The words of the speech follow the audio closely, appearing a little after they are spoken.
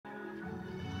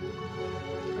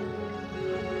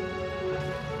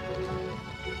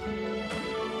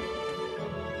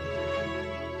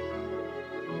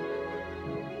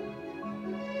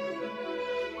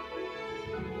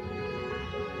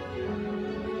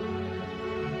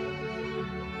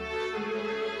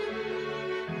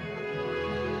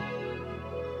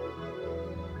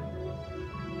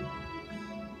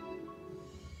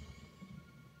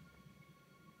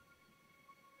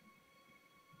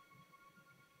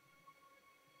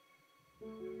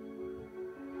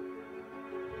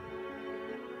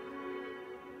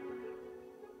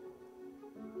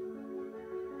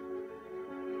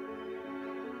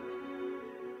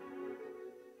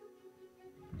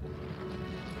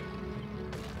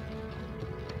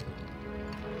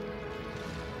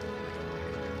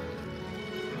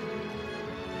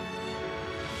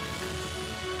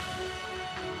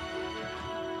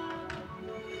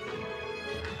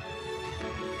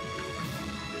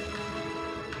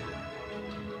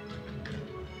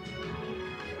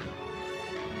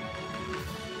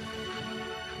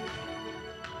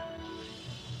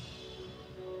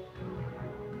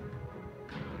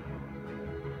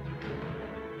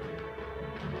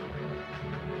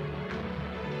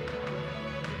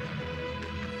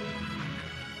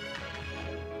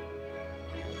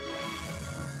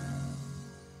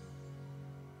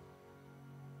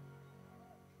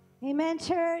Amen,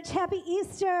 church. Happy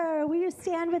Easter. Will you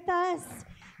stand with us?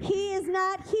 He is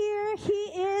not here. He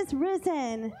is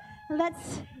risen.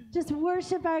 Let's just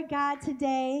worship our God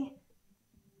today.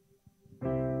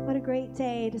 What a great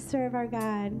day to serve our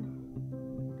God.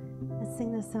 Let's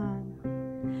sing this song.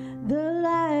 The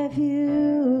life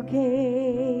you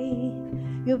gave,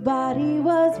 your body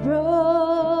was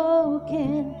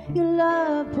broken, your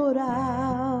love poured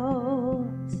out.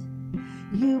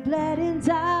 You bled and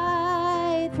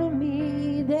died for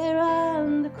me there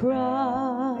on the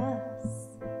cross.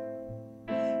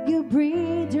 You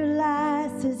breathed your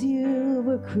last as you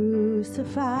were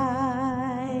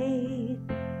crucified.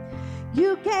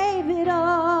 You gave it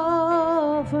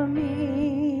all for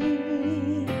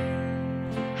me.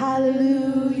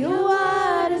 Hallelujah,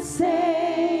 what a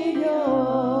Savior.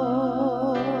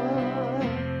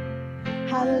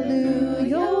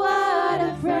 Hallelujah, what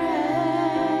a friend.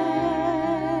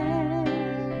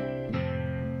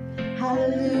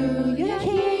 Hallelujah,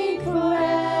 King forever.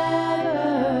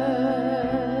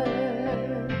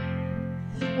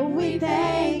 We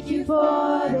thank you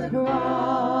for the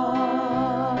cross.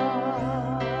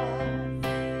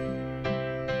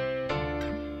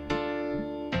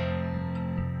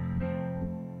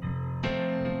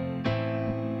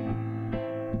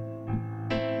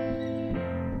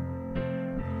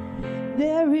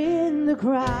 There in the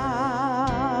ground,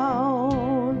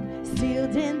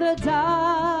 sealed in the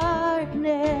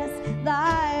darkness,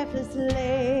 lifeless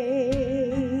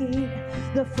laid,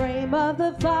 the frame of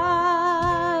the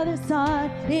Father,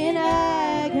 Son in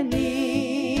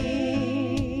agony.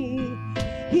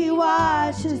 He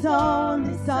watched his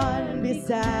only Son be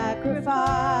sacrificed.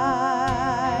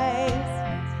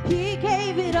 He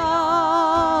gave it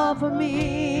all for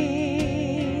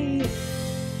me.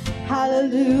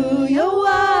 Hallelujah,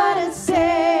 what a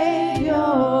Savior.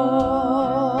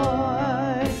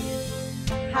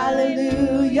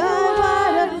 Hallelujah,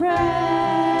 what a friend.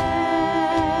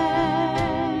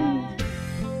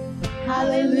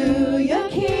 Hallelujah,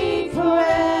 King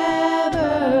forever.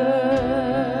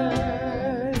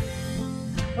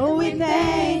 Oh, we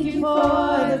thank you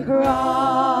for the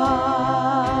cross.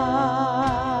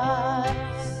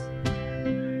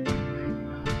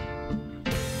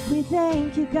 We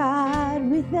thank you, God.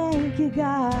 We thank you,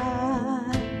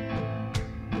 God.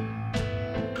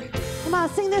 Come on,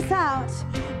 sing this out.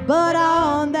 But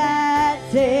on that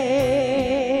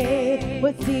day,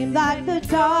 what seemed like the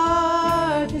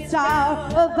darkest hour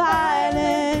of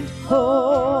violent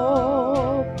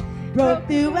hope broke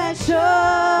through and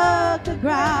shook the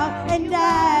ground, and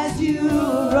as you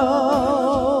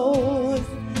rose,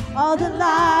 all the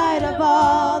light of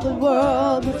all the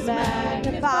world was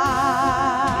magnified.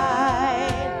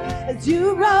 As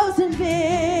you rose in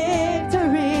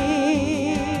victory,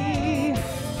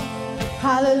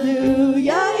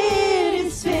 hallelujah, it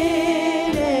is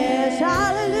finished.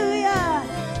 Hallelujah,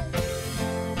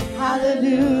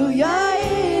 hallelujah,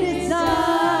 it is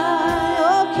done.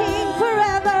 Oh, King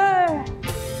forever.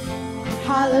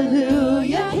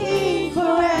 Hallelujah, King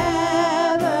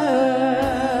forever.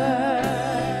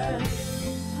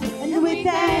 And we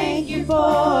thank you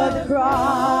for the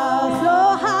cross.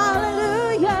 Oh,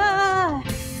 hallelujah,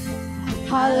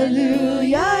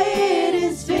 hallelujah, it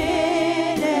is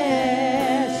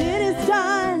finished. It is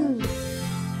done.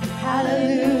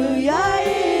 Hallelujah,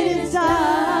 it is done.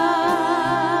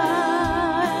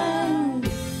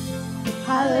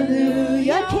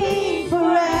 Hallelujah, King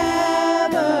forever.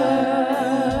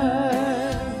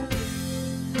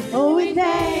 Oh, we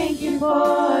thank you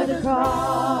for the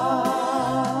cross.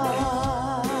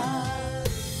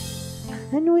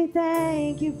 And we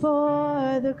thank you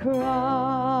for the cross.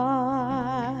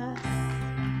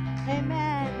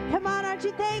 Amen. Come on, aren't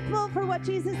you thankful for what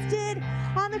Jesus did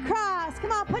on the cross?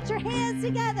 Come on, put your hands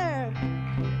together.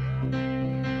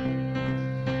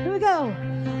 Here we go.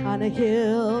 On a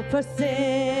hill for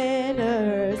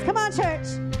sinners. Come on, church.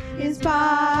 His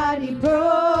body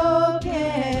broken,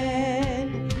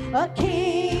 a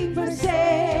king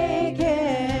forsaken,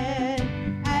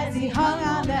 as he hung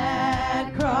on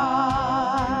that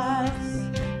cross.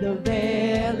 The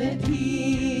veil in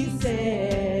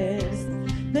pieces,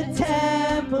 the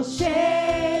temple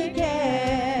shaken.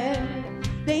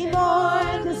 They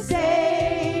mourned the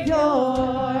Savior,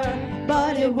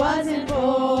 but it wasn't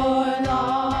for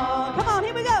long. Come on,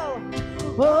 here we go.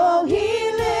 Oh,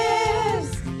 he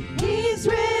lives, he's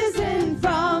risen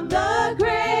from the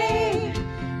grave,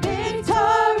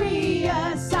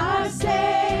 victorious, our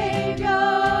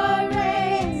Savior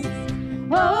reigns.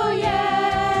 Oh,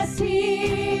 yes,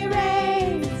 he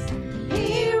reigns.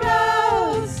 He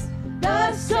rose,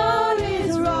 the stone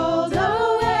is rolled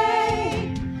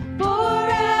away,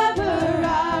 forever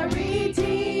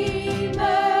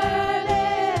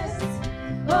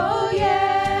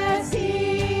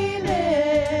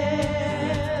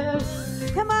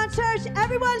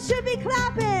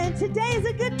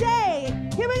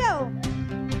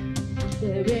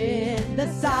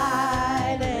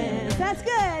silence. That's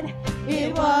good.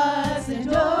 It wasn't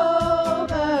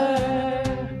over.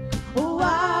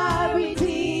 Our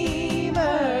Redeemer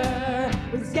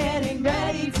was getting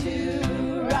ready to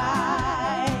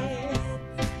rise.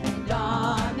 And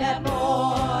on that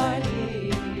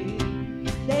morning,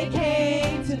 they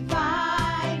came to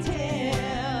find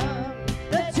him.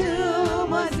 The tomb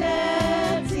was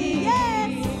empty.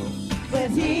 Yes.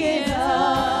 But he is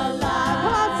alive.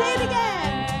 Come on, say it again.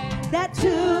 That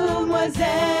tomb was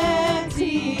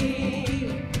empty,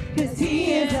 'cause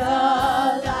he is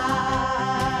alive.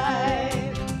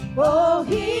 Oh,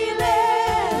 he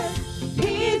lives,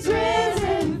 he's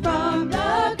risen from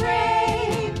the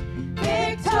grave,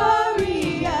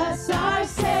 victorious, our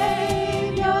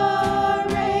Savior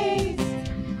reigns.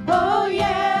 Oh,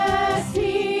 yes,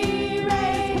 he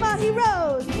reigns. Come on, he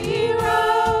rose. He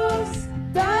rose,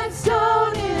 that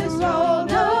stone is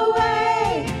rolled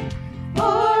away.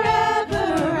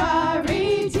 Forever our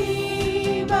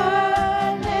Redeemer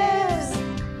lives.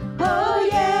 Oh,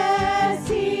 yes,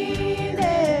 he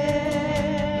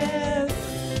lives.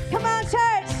 Come on,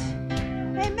 church.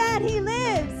 Amen. He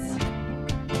lives.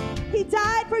 He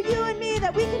died for you and me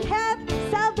that we can have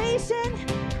salvation.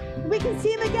 We can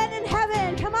see him again in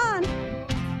heaven. Come on.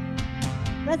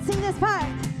 Let's sing this part.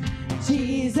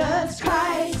 Jesus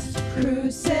Christ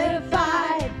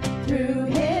crucified, through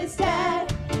his death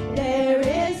there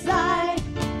is life.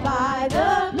 By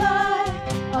the blood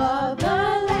of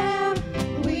the Lamb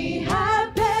we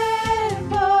have been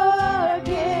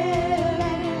forgiven.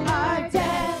 Our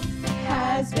debt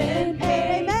has been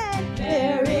paid. Amen.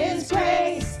 There is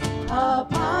grace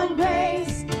upon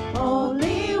grace,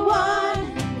 only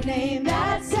one name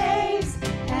that saves,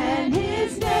 and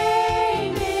his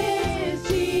name is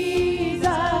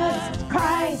Jesus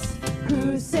Christ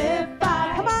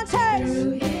crucified. Come on, church.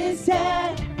 Through his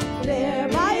death there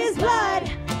By is his blood.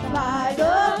 by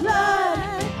the blood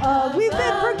of We've the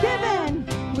been Lamb. forgiven.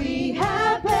 We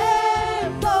have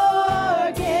been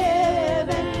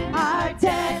forgiven. Our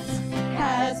debt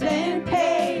has been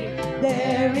paid.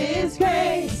 There is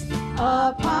grace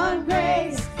upon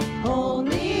grace.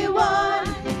 Only one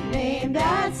name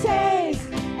that saves,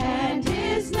 and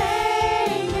his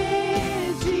name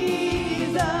is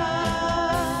Jesus.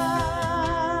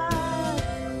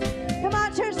 Come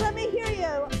on, church. Let me hear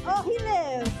you. Oh, he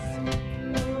lives.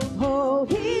 Oh,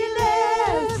 he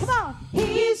lives. Come on.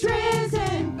 He's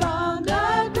risen from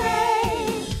the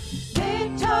grave,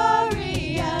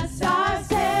 victorious, our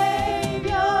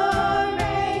Savior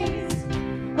reigns.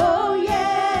 Oh,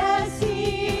 yes,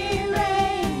 he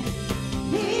reigns.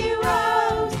 He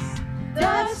rose,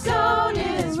 the stone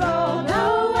is rolled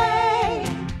away.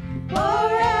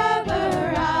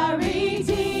 Forever our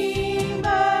Redeemer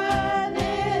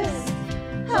lives.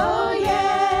 Oh,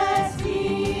 yes,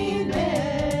 he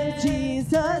lives.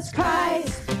 Jesus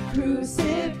Christ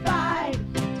crucified,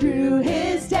 through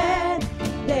his death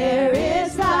there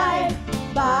is life.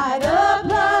 By the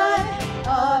blood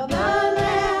of the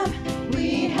Lamb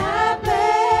we have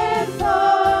been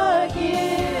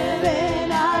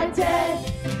forgiven. Our debt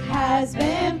has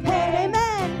been paid.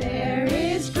 Amen. There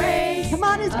is grace. Come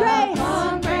on, his grace.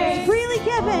 Upon grace. Freely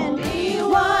given. Only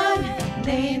one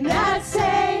name that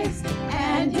saves,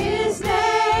 and his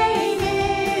name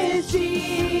is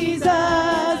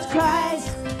Jesus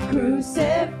Christ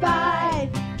crucified.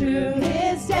 Through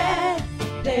his death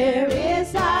there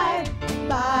is life.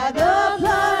 By the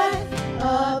blood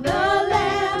of the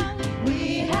Lamb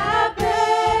we have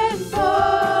been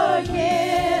forgiven.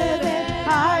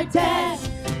 Our debt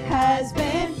has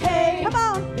been paid. Come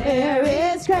on. There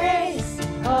is grace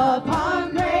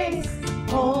upon grace.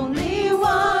 Only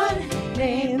one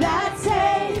name that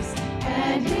saves,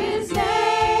 and his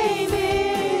name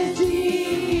is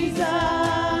Jesus.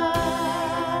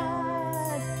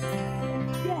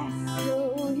 Yes.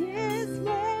 So his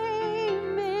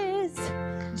name is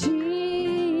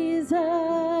Jesus.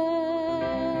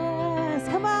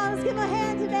 Come on, let's give him a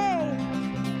hand today.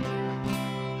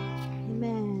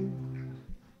 Amen.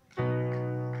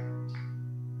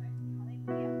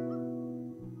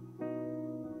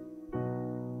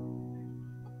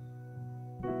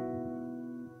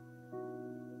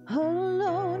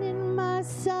 Alone in my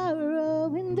sorrow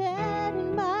and dead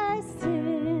in my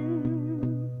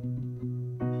sin,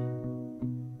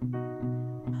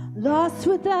 lost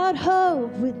without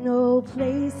hope, with no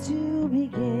place to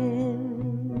begin.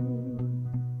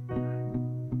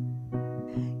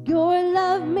 Your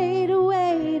love made a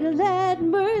way to let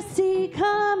mercy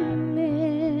come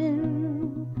in.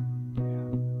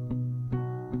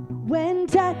 When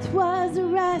death was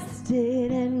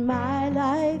arrested and my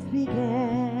life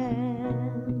began,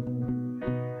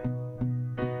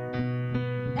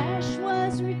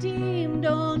 was redeemed,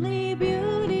 only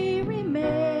beauty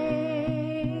remains.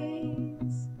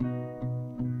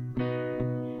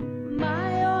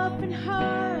 My orphan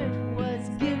heart was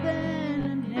given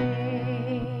a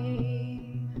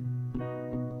name.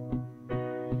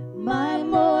 My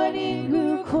morning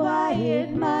grew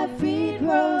quiet, my feet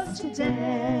rose to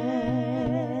dance.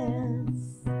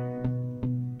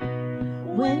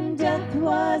 When death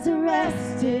was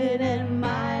arrested and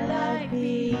my life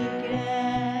began.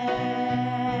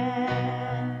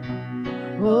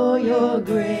 Oh, your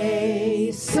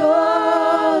grace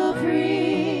so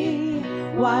free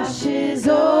washes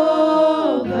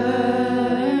over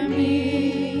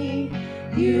me.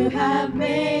 You have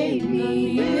made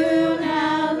me new,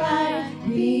 now life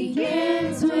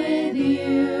begins with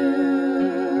you.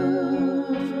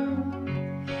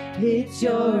 It's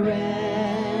your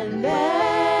endless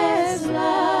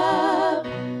love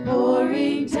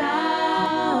pouring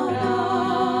down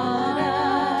on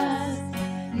us.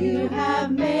 You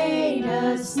have made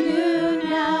us new,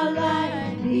 now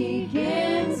life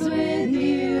begins with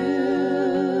you.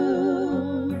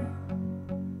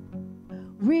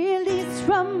 Released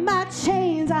from my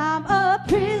chains, I'm a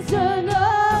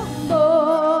prisoner more.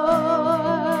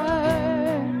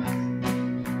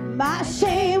 My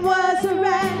shame was a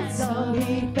ransom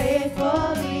he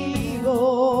faithfully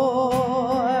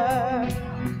bore.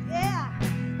 Yeah.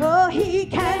 Oh, he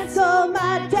canceled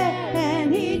my debt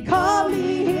and he called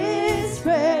me his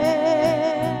friend.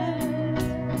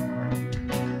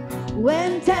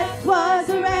 When death was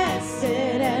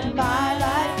arrested and my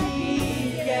life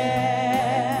began.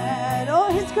 Oh,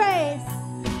 his grace.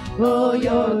 Oh,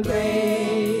 your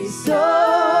grace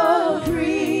so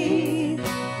free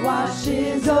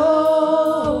washes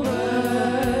over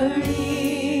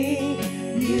me.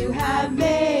 You have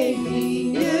made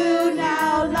me new,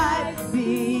 now life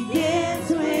begins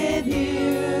with you.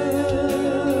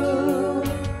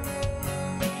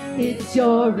 It's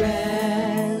your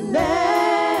endless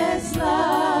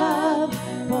love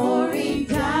pouring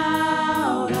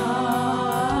down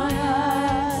on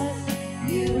us.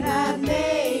 You have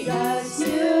made us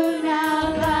new,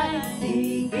 now life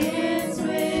begins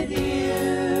with you.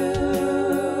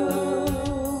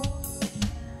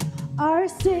 Our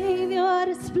Savior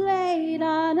displayed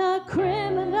on a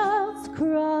criminal's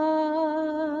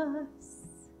cross.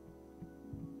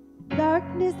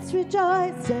 Darkness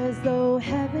rejoiced as though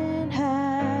heaven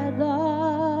had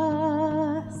lost.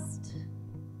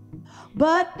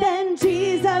 But then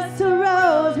Jesus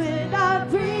arose with our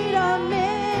freedom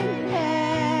in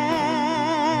hand.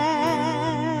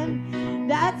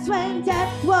 That's when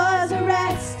death was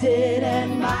arrested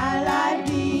and my life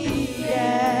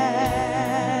began.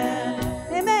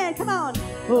 Amen. Come on.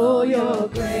 Oh, your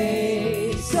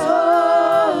grace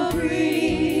so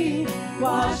free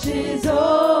washes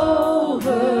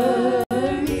over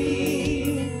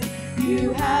me.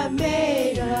 You have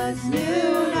made us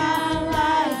new, now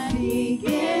life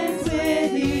begins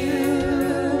with you.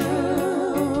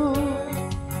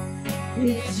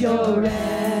 It's your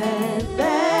endless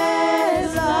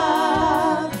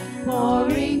love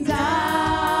pouring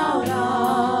down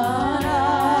on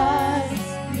us.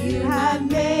 You have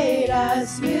made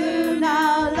us new,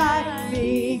 now life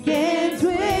begins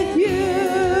with you.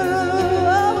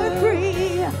 Oh, we're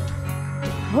free.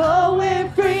 Oh, we're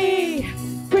free,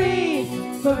 free,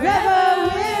 forever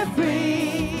we're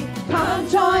free. Come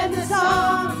join the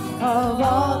song of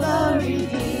all the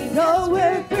redeemed. Oh,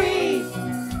 we're free,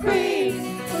 free,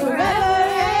 forever,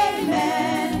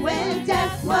 amen. When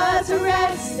death was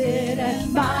arrested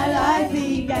and my life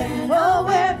began. Oh,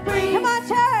 we're free. Come on,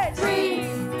 church. Free,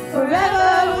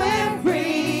 forever we're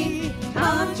free.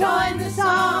 Come join the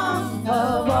song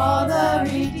of all the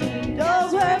redeemed. Oh,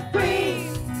 we're free,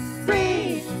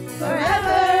 free,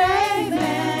 forever,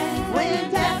 amen. When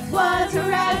death was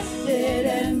arrested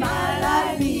and my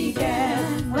life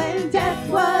began. When death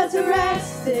was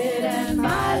arrested and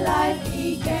my life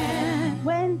began.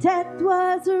 When death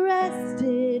was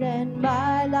arrested and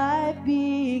my life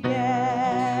began.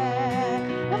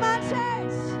 Come on,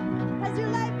 church, as your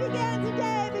life began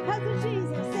today because of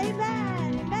Jesus.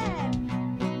 Amen. Amen.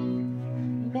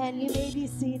 Amen. You may be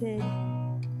seated.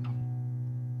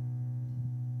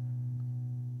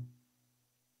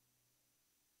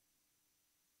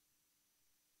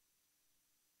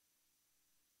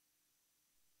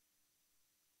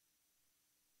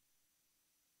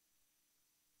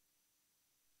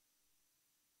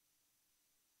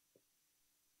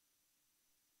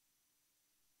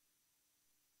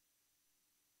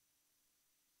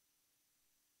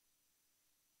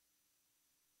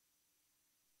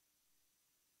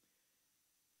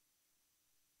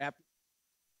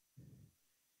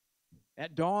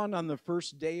 At dawn on the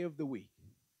first day of the week,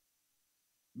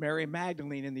 Mary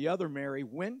Magdalene and the other Mary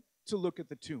went to look at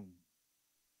the tomb.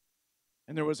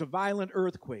 And there was a violent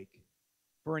earthquake,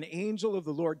 for an angel of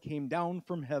the Lord came down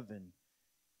from heaven,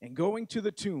 and going to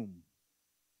the tomb,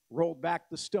 rolled back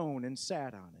the stone and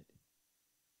sat on it.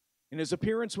 And his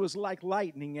appearance was like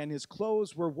lightning, and his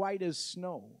clothes were white as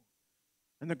snow.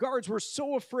 And the guards were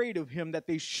so afraid of him that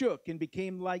they shook and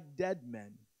became like dead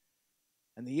men.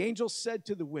 And the angel said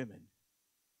to the women,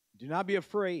 "Do not be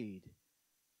afraid,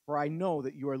 for I know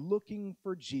that you are looking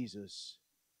for Jesus,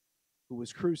 who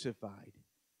was crucified.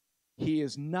 He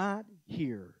is not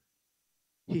here.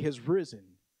 He has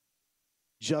risen,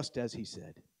 just as he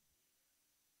said."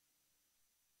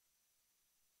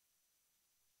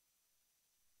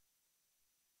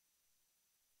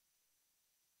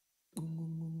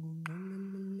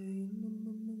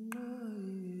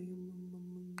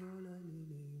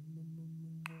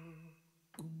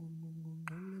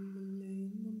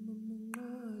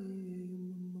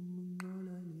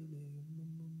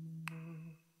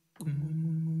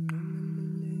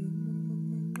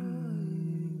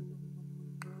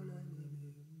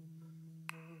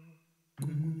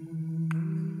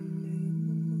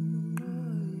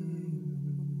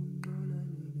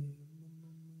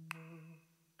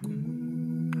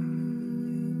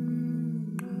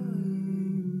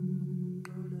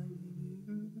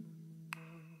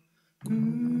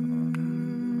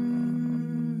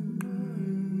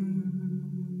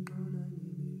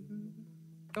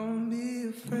 Don't be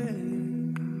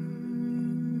afraid.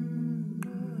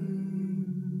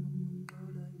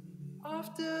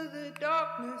 After the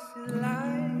darkness is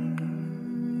light.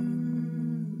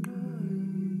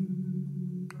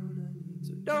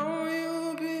 So don't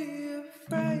you be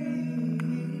afraid.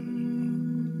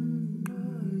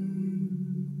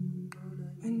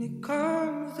 When it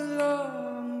comes the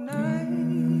long night.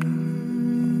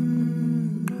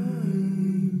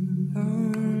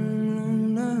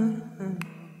 Long night.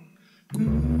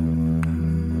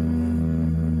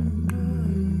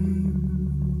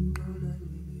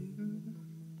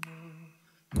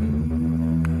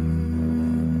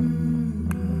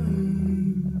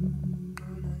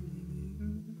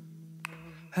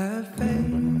 Have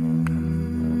faith,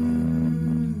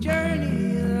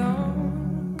 journey along.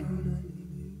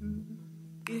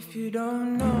 If you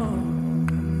don't know,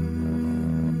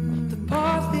 the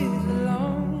path is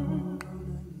long.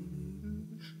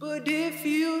 But if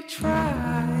you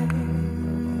try,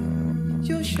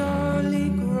 you'll surely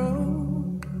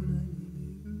grow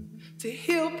to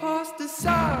heal past the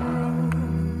sorrow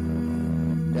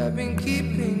that's been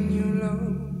keeping you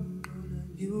low.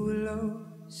 You low,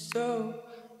 so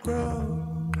grow,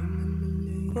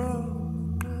 grow,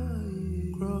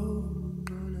 grow,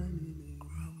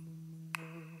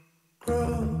 grow,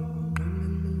 grow,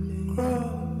 grow,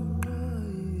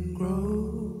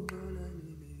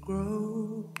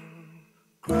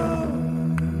 grow,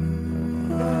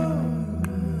 grow,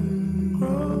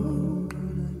 grow,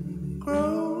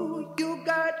 grow, you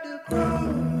got to grow,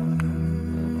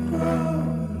 grow,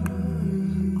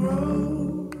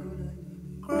 grow,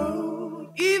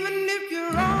 grow. Even if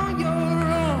you're wrong, you're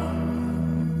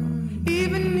wrong.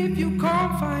 Even if you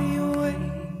can't find your way.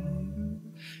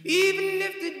 Even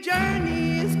if the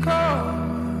journey is cold.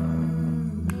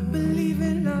 Believe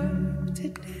in love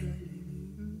today.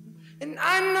 And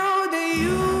I know that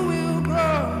you will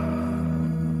grow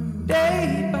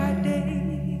day by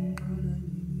day.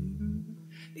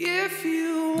 If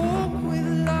you walk with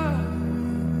love,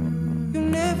 you'll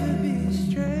never be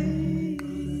astray.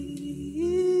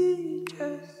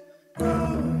 Just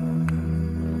grow,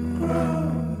 grow,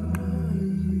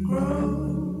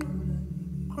 grow,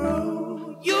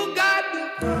 grow. You got to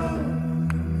grow,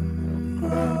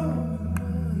 grow,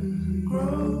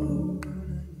 grow,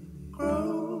 grow.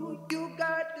 You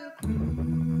got to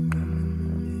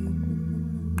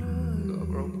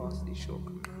grow past these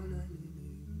shortcomings.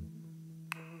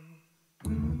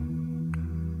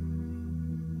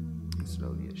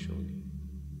 Slowly and surely,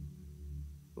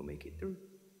 we'll make it through.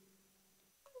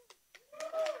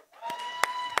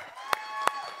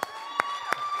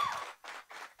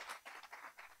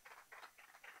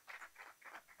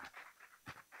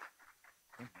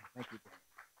 Thank you.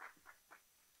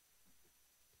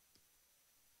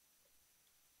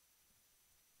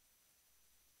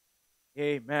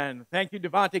 Amen. Thank you,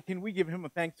 Devontae. Can we give him a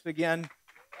thanks again?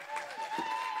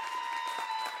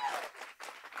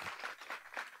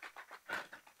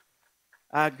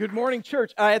 Good morning,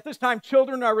 church. At this time,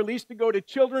 children are released to go to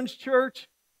Children's Church.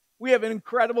 We have an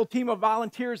incredible team of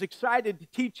volunteers excited to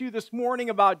teach you this morning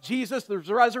about Jesus, the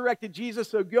resurrected Jesus.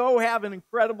 So go have an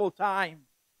incredible time.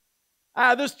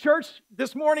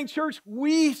 This morning, church,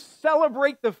 we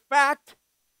celebrate the fact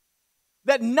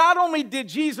that not only did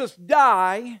Jesus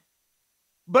die,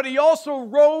 but he also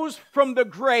rose from the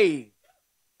grave.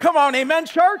 Come on, amen,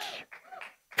 church?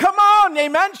 Come on,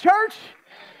 amen, church?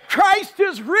 Christ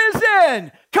is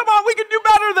risen. Come on, we can do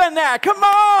better than that. Come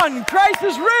on, Christ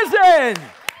is risen.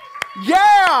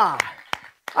 Yeah.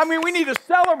 I mean, we need to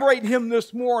celebrate him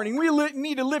this morning. We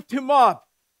need to lift him up.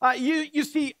 You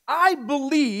see, I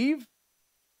believe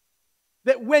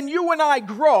that when you and I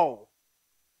grow,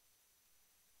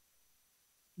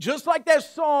 just like that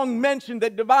song mentioned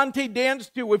that Devante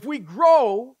danced to, if we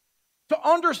grow to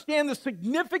understand the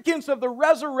significance of the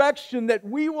resurrection, that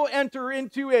we will enter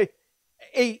into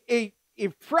a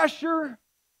fresher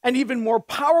and even more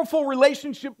powerful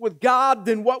relationship with God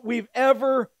than what we've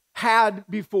ever had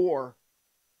before.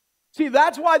 See,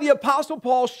 that's why the Apostle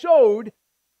Paul showed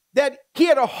that he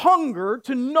had a hunger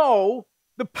to know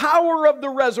the power of the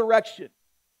resurrection.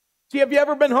 See, have you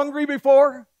ever been hungry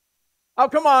before? Oh,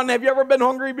 come on, have you ever been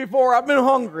hungry before? I've been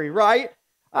hungry, right?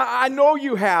 I know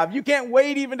you have. You can't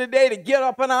wait even today to get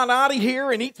up and on out of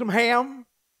here and eat some ham,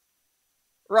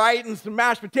 right? And some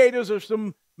mashed potatoes or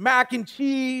some mac and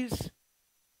cheese,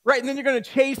 right? And then you're going to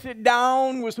chase it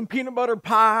down with some peanut butter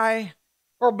pie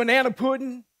or banana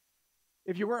pudding.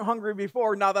 If you weren't hungry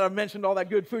before, now that I've mentioned all that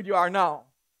good food, you are now.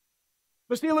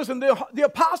 But see, listen, the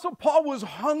Apostle Paul was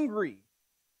hungry,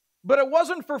 but it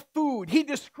wasn't for food. He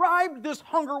described this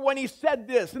hunger when he said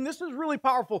this, and this is really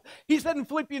powerful. He said in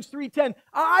Philippians 3:10,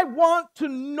 I want to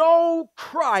know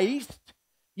Christ,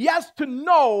 yes, to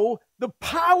know the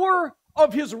power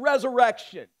of his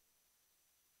resurrection.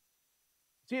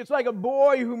 See, it's like a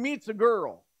boy who meets a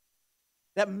girl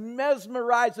that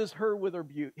mesmerizes her with her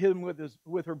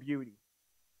beauty.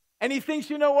 And he thinks,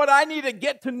 you know what, I need to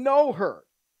get to know her.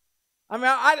 I mean,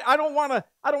 I don't want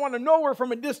to know her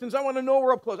from a distance. I want to know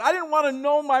her up close. I didn't want to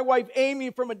know my wife Amy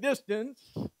from a distance.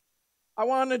 I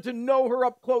wanted to know her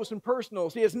up close and personal.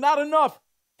 See, it's not enough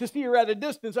to see her at a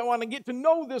distance. I want to get to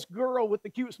know this girl with the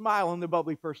cute smile and the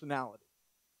bubbly personality.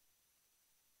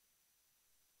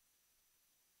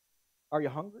 Are you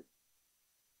hungry?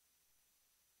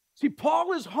 See,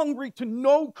 Paul is hungry to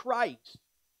know Christ,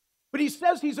 but he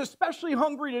says he's especially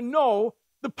hungry to know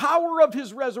the power of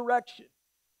his resurrection,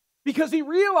 because he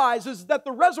realizes that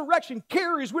the resurrection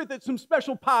carries with it some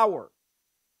special power.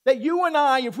 That you and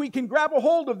I, if we can grab a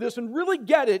hold of this and really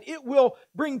get it, it will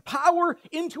bring power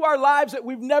into our lives that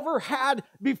we've never had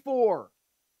before.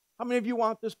 How many of you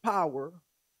want this power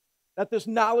that this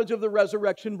knowledge of the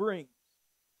resurrection brings?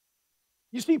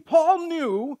 You see, Paul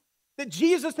knew that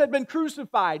Jesus had been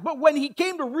crucified, but when he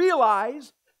came to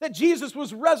realize that Jesus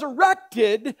was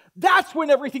resurrected, that's when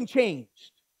everything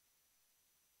changed.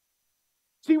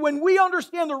 See, when we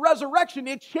understand the resurrection,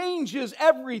 it changes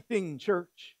everything,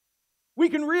 church. We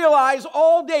can realize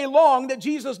all day long that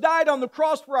Jesus died on the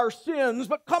cross for our sins,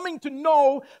 but coming to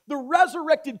know the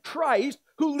resurrected Christ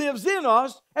who lives in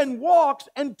us and walks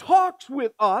and talks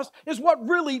with us is what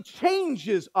really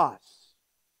changes us.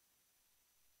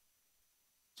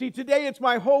 See, today it's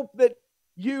my hope that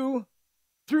you,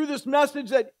 through this message,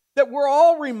 that we're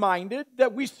all reminded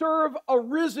that we serve a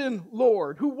risen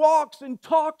Lord who walks and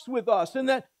talks with us, and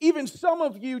that even some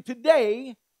of you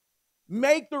today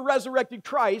make the resurrected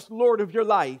Christ Lord of your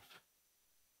life.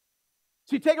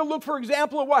 See, take a look, for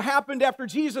example, at what happened after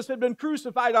Jesus had been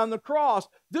crucified on the cross.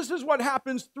 This is what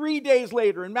happens 3 days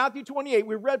later. In Matthew 28,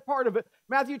 we read part of it.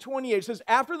 Matthew 28 says,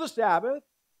 after the Sabbath,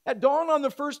 at dawn on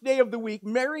the first day of the week,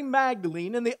 Mary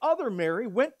Magdalene and the other Mary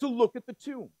went to look at the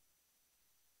tomb.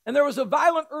 And there was a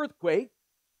violent earthquake,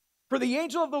 for the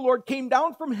angel of the Lord came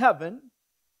down from heaven,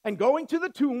 and going to the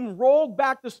tomb, rolled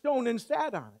back the stone and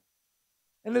sat on it.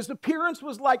 And his appearance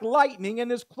was like lightning,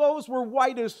 and his clothes were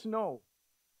white as snow.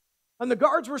 And the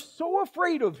guards were so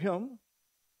afraid of him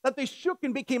that they shook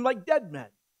and became like dead men.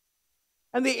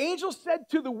 And the angel said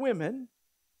to the women,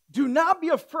 do not be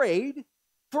afraid,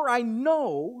 for I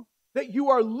know that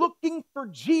you are looking for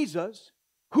Jesus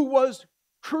who was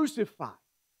crucified.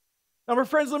 Now, my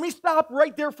friends, let me stop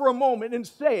right there for a moment and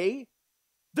say,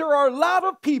 there are a lot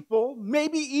of people,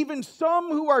 maybe even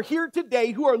some who are here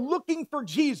today, who are looking for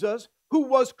Jesus who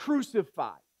was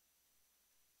crucified.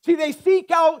 See, they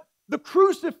seek out the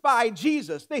crucified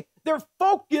Jesus. They're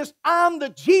focused on the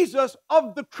Jesus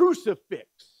of the crucifix.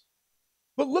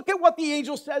 But look at what the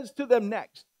angel says to them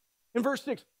next. In verse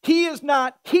 6, he is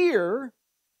not here,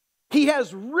 he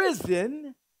has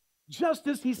risen just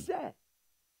as he said.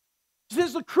 He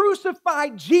says the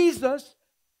crucified Jesus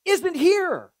isn't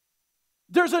here.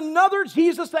 There's another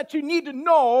Jesus that you need to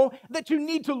know, that you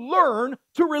need to learn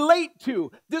to relate to.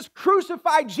 This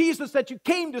crucified Jesus that you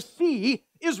came to see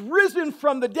is risen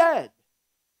from the dead.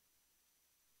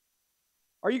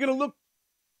 Are you going to look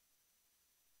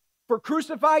for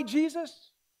crucified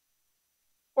Jesus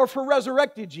or for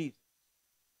resurrected Jesus?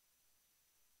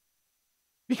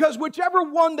 Because whichever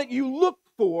one that you look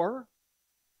for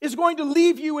is going to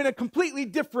leave you in a completely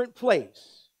different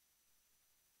place.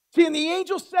 See, and the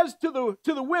angel says to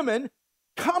the women,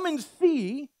 come and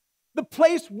see the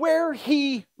place where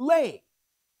he lay.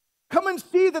 Come and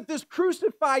see that this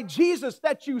crucified Jesus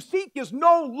that you seek is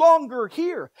no longer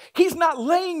here. He's not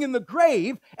laying in the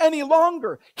grave any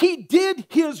longer. He did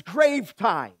his grave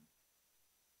time.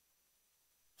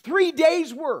 3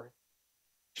 days worth,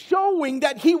 showing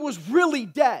that he was really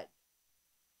dead.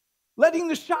 Letting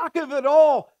the shock of it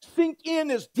all sink in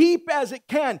as deep as it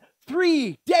can.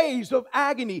 3 days of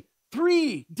agony,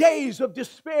 3 days of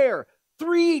despair,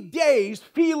 3 days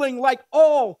feeling like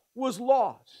all was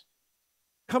lost.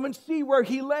 Come and see where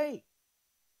he lay,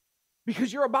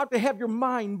 because you're about to have your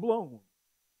mind blown.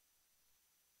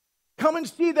 Come and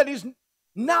see that he's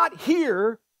not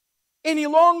here any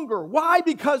longer. Why?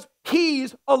 Because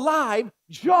he's alive,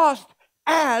 just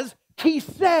as he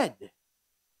said.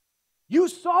 You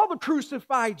saw the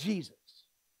crucified Jesus,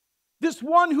 this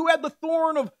one who had the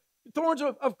thorns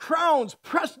of crowns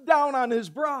pressed down on his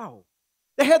brow.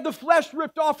 They had the flesh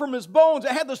ripped off from his bones.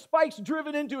 They had the spikes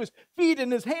driven into his feet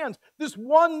and his hands. This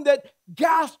one that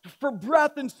gasped for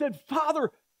breath and said,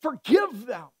 Father, forgive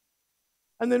them.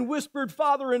 And then whispered,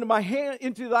 Father,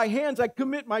 into thy hands I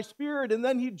commit my spirit. And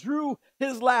then he drew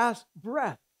his last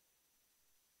breath.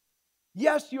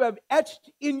 Yes, you have etched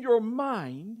in your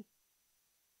mind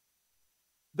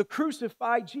the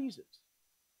crucified Jesus.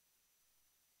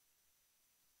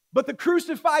 But the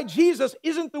crucified Jesus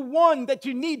isn't the one that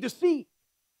you need to see.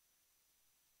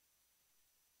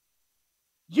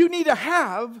 You need to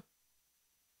have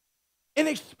an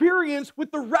experience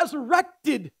with the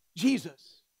resurrected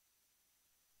Jesus.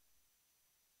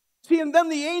 See, and then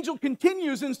the angel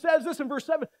continues and says this in verse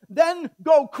 7, then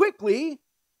go quickly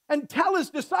and tell his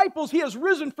disciples he has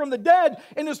risen from the dead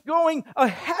and is going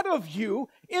ahead of you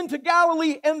into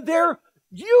Galilee, and there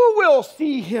you will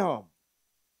see him.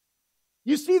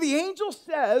 You see, the angel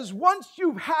says, once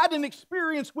you've had an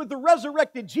experience with the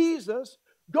resurrected Jesus,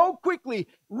 go quickly,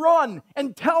 run,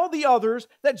 and tell the others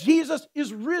that Jesus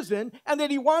is risen and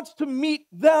that he wants to meet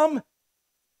them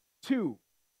too.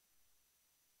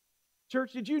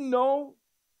 Church, did you know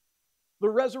the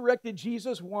resurrected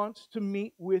Jesus wants to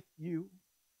meet with you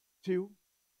too?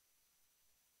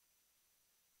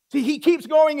 See, he keeps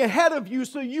going ahead of you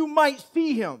so you might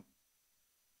see him.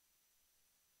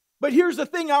 But here's the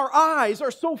thing, our eyes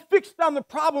are so fixed on the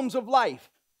problems of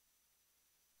life.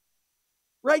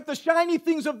 Right? The shiny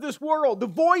things of this world, the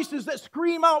voices that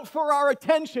scream out for our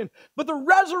attention. But the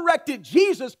resurrected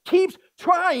Jesus keeps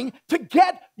trying to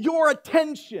get your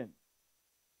attention.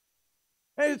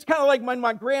 And it's kind of like when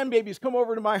my grandbabies come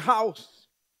over to my house.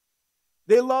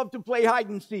 They love to play hide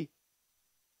and seek.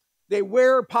 They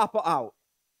wear Papa out.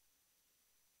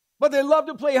 But they love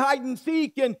to play hide and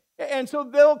seek, and so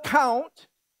they'll count.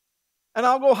 And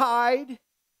I'll go hide,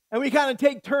 and we kind of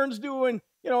take turns doing,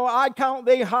 I count,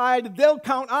 they hide, they'll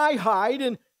count, I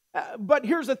hide. But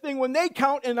here's the thing, when they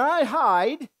count and I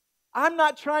hide, I'm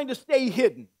not trying to stay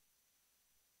hidden.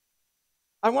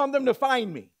 I want them to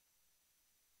find me.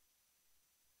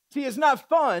 See, it's not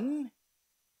fun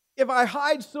if I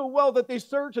hide so well that they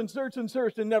search and search and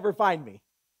search and never find me.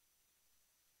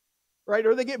 Right?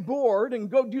 Or they get bored and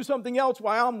go do something else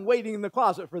while I'm waiting in the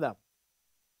closet for them.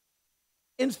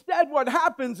 Instead, what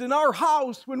happens in our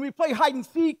house when we play hide and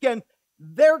seek and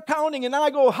they're counting and I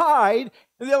go hide,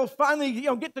 and they'll finally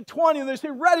get to 20 and they say,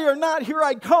 ready or not, here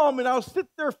I come. And I'll sit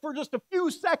there for just a few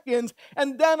seconds,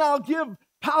 and then I'll give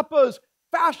Papa's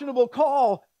fashionable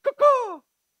call, caw-caw,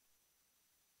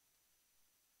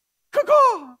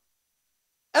 caw-caw.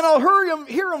 And I'll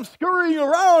hear him scurrying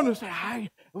around and say, hi,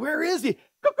 where is he?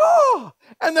 Caw-caw!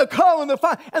 And they'll come and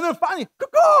then finally,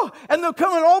 caw-caw! And they'll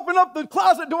come and open up the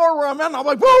closet door where I'm at, and I'm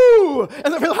like, woo!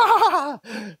 And they'll be like, ha!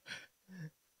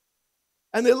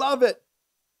 And they love it.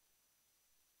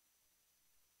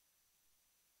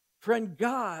 Friends,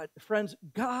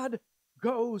 God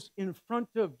goes in front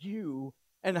of you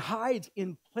and hides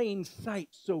in plain sight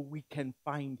so we can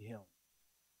find him.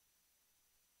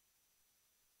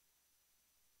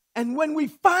 And when we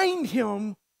find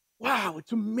him, wow,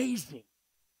 it's amazing.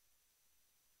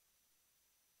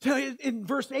 In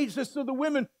verse 8 it says, so the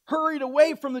women hurried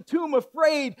away from the tomb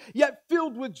afraid, yet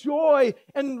filled with joy,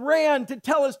 and ran to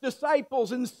tell his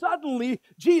disciples. And suddenly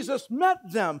Jesus met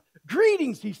them.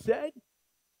 Greetings, he said.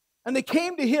 And they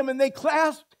came to him and they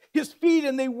clasped his feet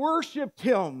and they worshiped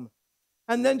him.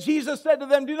 And then Jesus said to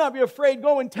them, do not be afraid.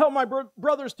 Go and tell my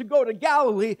brothers to go to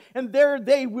Galilee, and there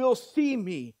they will see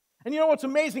me. And you know what's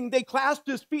amazing? They clasped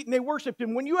his feet and they worshiped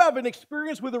him. When you have an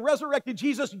experience with a resurrected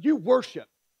Jesus, you worship.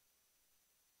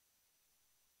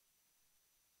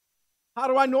 How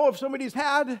do I know if somebody's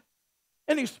had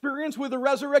an experience with a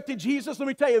resurrected Jesus? Let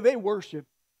me tell you, they worship.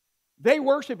 They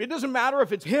worship. It doesn't matter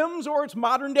if it's hymns or it's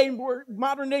modern day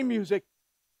music.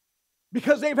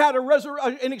 Because they've had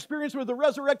an experience with the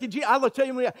resurrected Jesus. I'll tell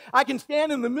you, I can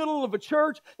stand in the middle of a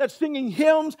church that's singing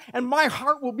hymns, and my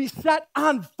heart will be set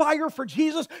on fire for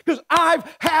Jesus because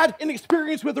I've had an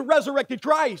experience with the resurrected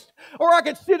Christ. Or I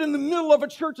could sit in the middle of a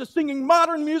church that's singing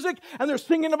modern music, and they're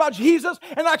singing about Jesus,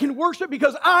 and I can worship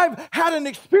because I've had an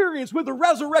experience with the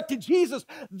resurrected Jesus.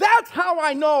 That's how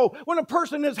I know when a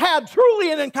person has had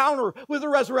truly an encounter with the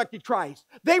resurrected Christ.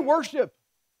 They worship.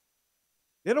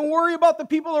 They don't worry about the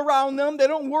people around them. They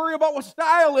don't worry about what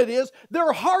style it is.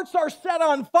 Their hearts are set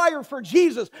on fire for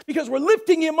Jesus because we're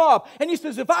lifting him up. And he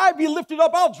says, if I be lifted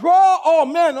up, I'll draw all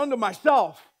men unto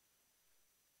myself.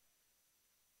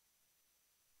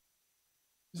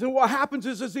 So what happens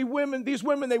is these women,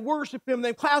 they worship him,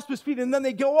 they clasp his feet, and then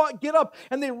they get up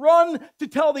and they run to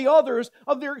tell the others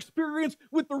of their experience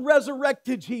with the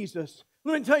resurrected Jesus.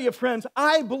 Let me tell you, friends,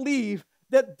 I believe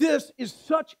that this is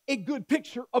such a good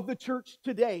picture of the church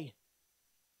today.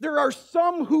 There are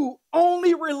some who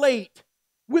only relate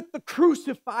with the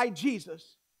crucified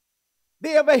Jesus. They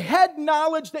have a head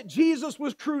knowledge that Jesus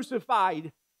was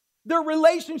crucified. Their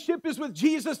relationship is with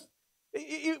Jesus,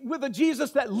 with a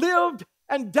Jesus that lived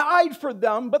and died for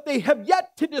them, but they have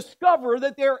yet to discover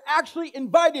that they're actually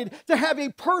invited to have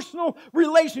a personal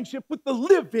relationship with the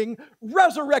living,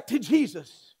 resurrected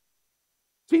Jesus.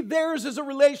 See, theirs is a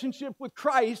relationship with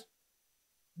Christ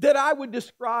that I would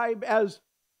describe as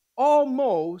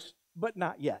almost, but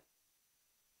not yet.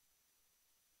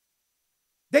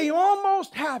 They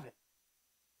almost have it,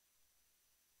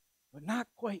 but not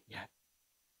quite yet.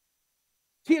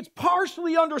 See, it's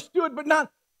partially understood, but not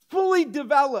fully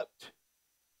developed.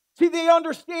 See, they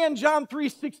understand John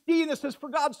 3:16 that says, for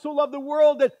God so loved the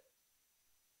world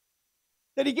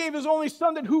that he gave his only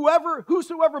son, that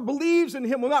whosoever believes in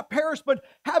him will not perish but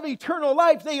have eternal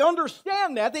life. They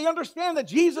understand that. They understand that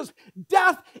Jesus'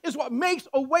 death is what makes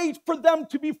a way for them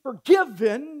to be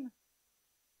forgiven.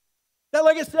 That,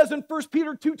 like it says in 1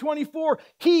 Peter 2:24,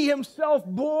 he himself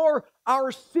bore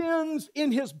our sins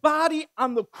in his body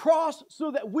on the cross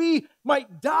so that we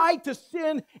might die to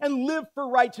sin and live for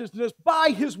righteousness. By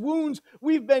his wounds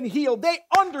we've been healed. They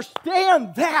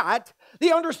understand that.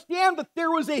 They understand that there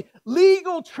was a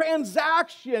legal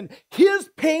transaction, his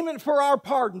payment for our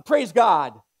pardon. Praise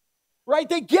God. Right?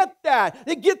 They get that.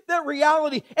 They get that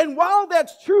reality. And while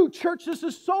that's true, church, this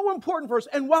is so important for us.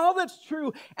 And while that's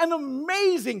true and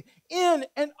amazing in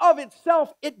and of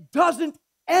itself, it doesn't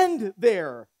end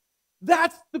there.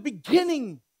 That's the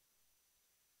beginning.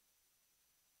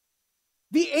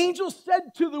 The angel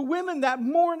said to the women that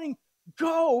morning,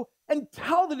 go and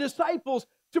tell the disciples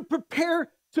to prepare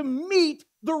to meet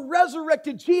the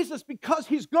resurrected Jesus because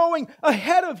he's going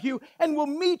ahead of you and will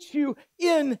meet you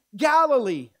in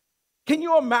Galilee. Can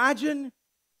you imagine?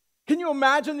 Can you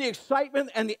imagine the excitement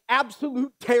and the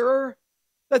absolute terror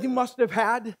that they must have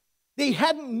had? They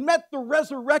hadn't met the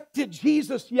resurrected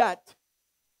Jesus yet.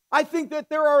 I think that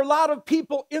there are a lot of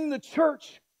people in the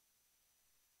church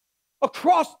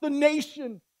across the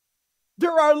nation.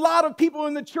 There are a lot of people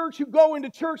in the church who go into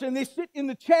church and they sit in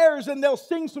the chairs and they'll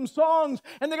sing some songs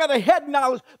and they got a head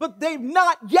knowledge, but they've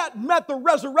not yet met the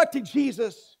resurrected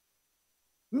Jesus.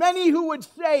 Many who would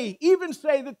even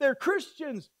say that they're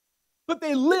Christians, but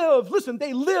they live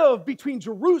between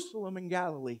Jerusalem and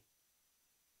Galilee.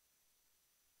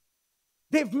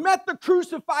 They've met the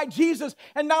crucified Jesus,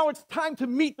 and now it's time to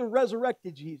meet the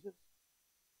resurrected Jesus.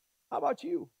 How about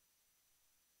you?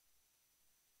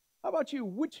 How about you?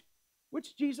 Which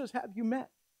Jesus have you met?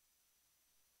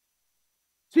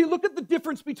 See, look at the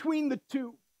difference between the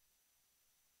two.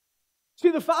 See,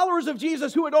 the followers of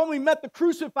Jesus who had only met the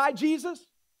crucified Jesus,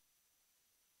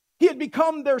 he had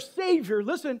become their Savior,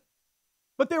 listen,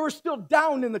 but they were still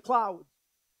down in the clouds.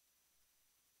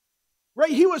 Right?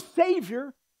 He was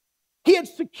Savior. He had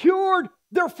secured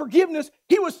their forgiveness.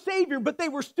 He was Savior, but they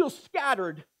were still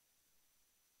scattered.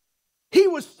 He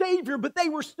was Savior, but they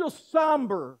were still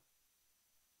somber.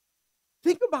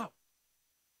 Think about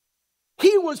it.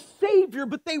 He was Savior,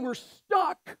 but they were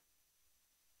stuck.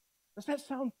 Does that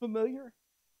sound familiar?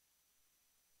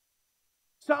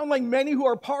 Sound like many who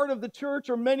are part of the church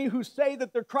or many who say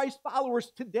that they're Christ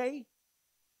followers today?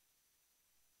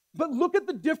 But look at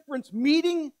the difference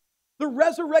meeting the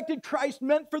resurrected Christ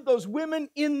meant for those women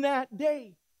in that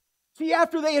day. See,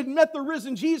 after they had met the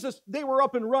risen Jesus, they were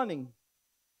up and running.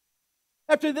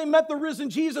 After they met the risen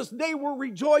Jesus, they were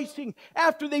rejoicing.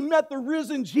 After they met the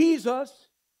risen Jesus,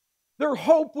 their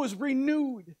hope was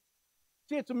renewed.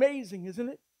 See, it's amazing, isn't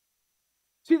it?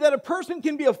 See, that a person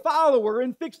can be a follower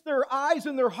and fix their eyes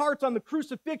and their hearts on the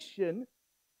crucifixion,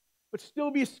 but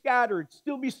still be scattered,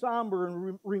 still be somber,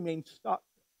 and remain stuck.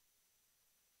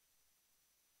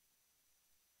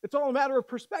 It's all a matter of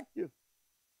perspective.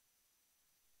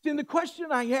 See, and the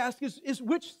question I ask is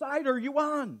which side are you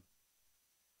on?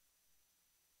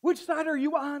 Which side are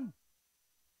you on?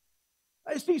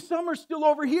 I see some are still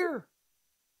over here.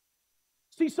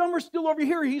 See, some are still over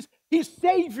here. He's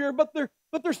Savior, but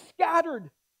they're scattered.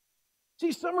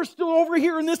 See, some are still over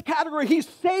here in this category. He's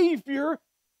Savior,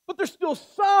 but they're still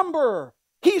somber.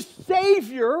 He's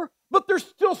Savior, but they're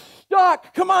still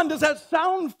stuck. Come on, does that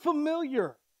sound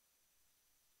familiar?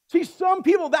 See, some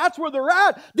people, that's where they're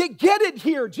at. They get it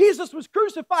here. Jesus was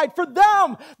crucified for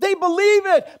them. They believe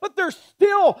it, but they're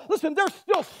still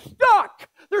stuck.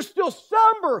 They're still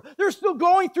somber. They're still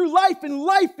going through life, and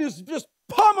life is just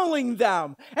pummeling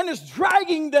them and is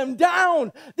dragging them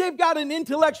down. They've got an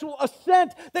intellectual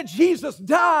assent that Jesus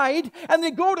died, and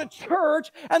they go to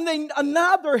church and they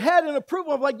nod their head in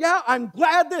approval of like, yeah, I'm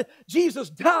glad that Jesus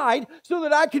died so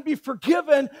that I could be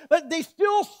forgiven, but they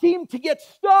still seem to get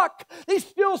stuck. They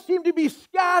still seem to be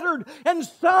scattered and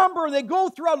somber. They go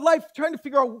throughout life trying to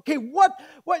figure out, okay, what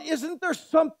isn't there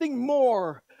something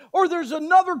more? Or there's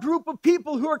another group of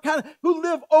people who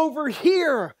live over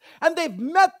here, and they've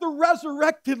met the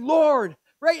resurrected Lord,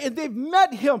 right? And they've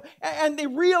met him, and they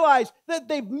realize that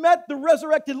they've met the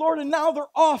resurrected Lord, and now they're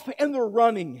off and they're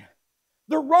running.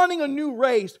 They're running a new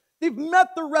race. They've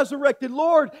met the resurrected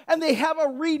Lord, and they have a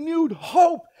renewed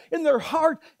hope in their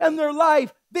heart and their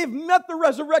life. They've met the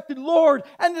resurrected Lord,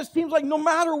 and it seems like no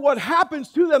matter what happens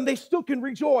to them, they still can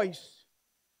rejoice.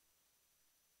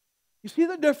 You see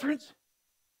the difference?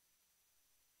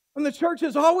 And the church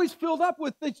is always filled up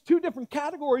with these two different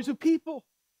categories of people.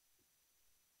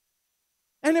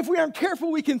 And if we aren't careful,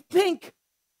 we can think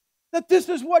that this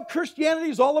is what Christianity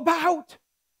is all about.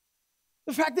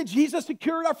 The fact that Jesus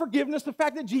secured our forgiveness, the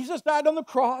fact that Jesus died on the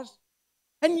cross.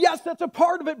 And yes, that's a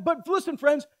part of it. But listen,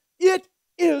 friends, it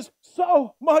is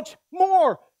so much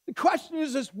more. The question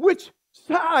is which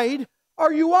side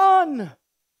are you on?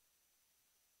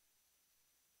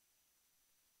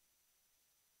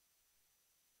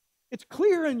 It's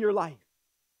clear in your life.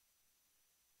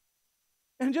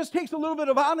 And it just takes a little bit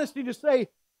of honesty to say,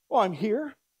 well, I'm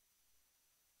here.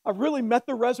 I've really met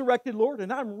the resurrected Lord,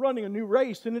 and I'm running a new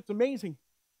race, and it's amazing.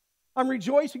 I'm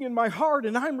rejoicing in my heart,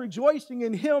 and I'm rejoicing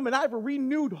in him, and I have a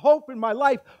renewed hope in my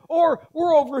life. Or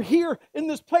we're over here in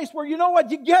this place where, you know what,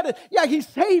 you get it. Yeah, he's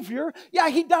Savior. Yeah,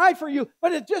 he died for you.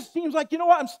 But it just seems like, you know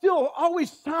what, I'm still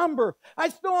always somber. I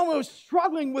still always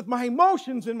struggling with my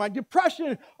emotions and my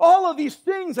depression, all of these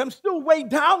things. I'm still weighed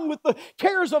down with the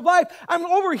cares of life. I'm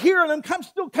over here, and I'm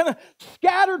still kind of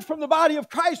scattered from the body of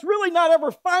Christ, really not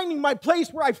ever finding my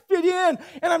place where I fit in.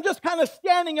 And I'm just kind of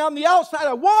standing on the outside.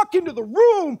 I walk into the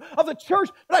room of the church,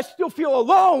 but I still feel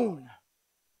alone.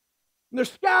 And they're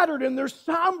scattered and they're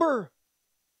somber.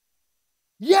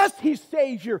 Yes, he's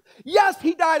Savior. Yes,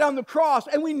 he died on the cross.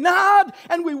 And we nod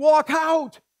and we walk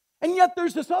out. And yet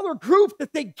there's this other group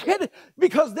that they get it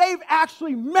because they've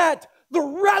actually met the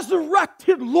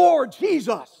resurrected Lord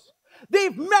Jesus.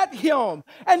 They've met him.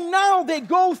 And now they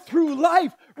go through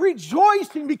life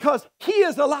rejoicing because he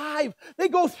is alive. They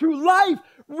go through life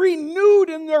renewed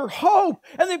in their hope,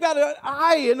 and they've got an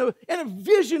eye and a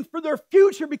vision for their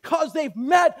future because they've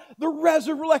met the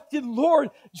resurrected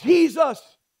Lord Jesus.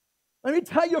 Let me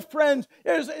tell you, friends,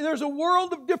 there's a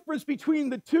world of difference between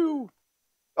the two.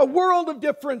 A world of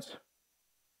difference.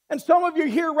 And some of you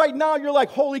here right now, you're like,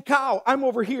 holy cow, I'm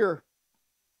over here.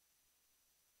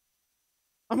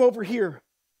 I'm over here.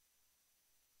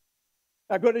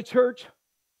 I go to church.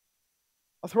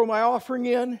 I'll throw my offering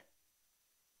in.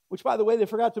 Which, by the way, they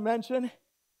forgot to mention.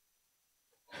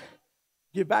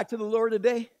 Give back to the Lord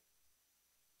today.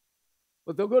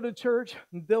 But they'll go to church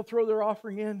and they'll throw their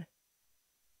offering in.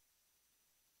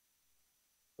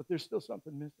 But there's still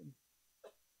something missing.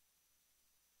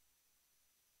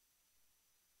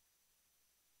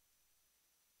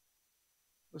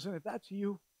 Listen, if that's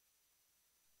you,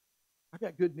 I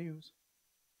got good news.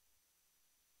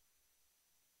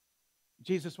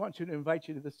 Jesus wants you to invite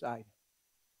you to the side.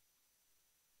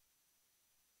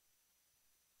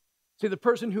 See, the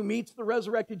person who meets the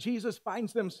resurrected Jesus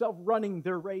finds themselves running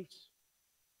their race,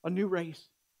 a new race.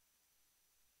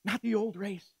 Not the old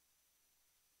race.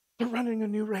 They're running a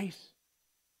new race.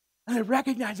 And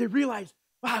they realize,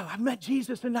 wow, I met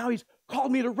Jesus and now he's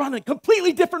called me to run a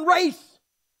completely different race.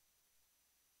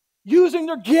 Using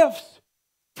their gifts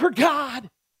for God,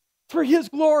 for his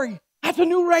glory. That's a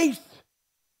new race.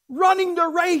 Running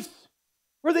their race.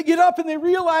 Where they get up and they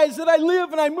realize that I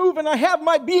live and I move and I have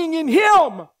my being in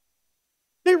him.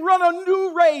 They run a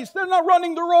new race. They're not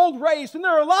running their old race. And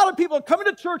there are a lot of people that come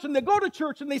into church and they go to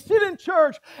church and they sit in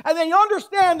church and they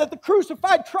understand that the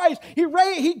crucified Christ,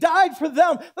 he died for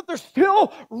them, that they're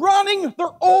still running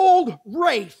their old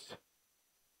race.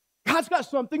 God's got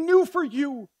something new for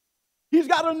you. He's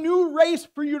got a new race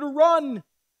for you to run.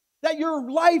 That your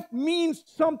life means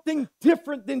something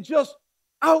different than just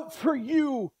out for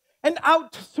you and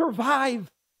out to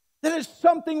survive. That is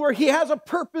something where he has a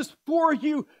purpose for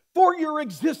you, for your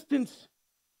existence.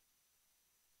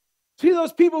 See,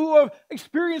 those people who have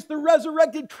experienced the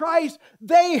resurrected Christ,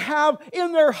 they have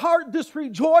in their heart this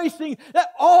rejoicing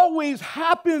that always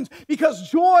happens because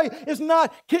joy is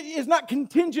not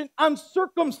contingent on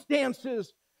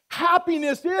circumstances.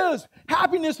 Happiness is.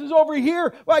 Happiness is over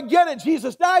here. Well, I get it.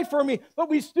 Jesus died for me. But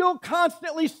we still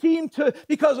constantly seem to,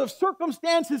 because of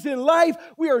circumstances in life,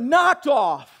 we are knocked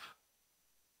off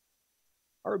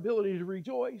our ability to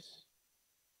rejoice.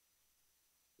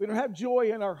 We don't have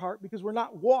joy in our heart because we're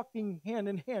not walking hand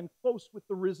in hand close with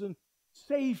the risen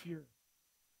Savior.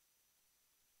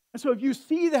 And so if you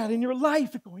see that in your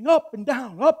life, it's going up and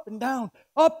down, up and down,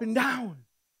 up and down.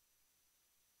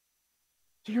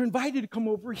 So you're invited to come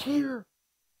over here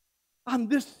on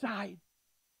this side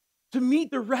to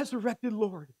meet the resurrected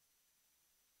Lord,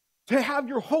 to have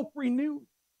your hope renewed.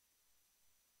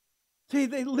 See,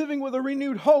 they're living with a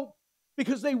renewed hope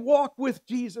because they walk with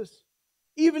Jesus.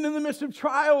 Even in the midst of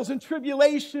trials and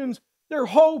tribulations, their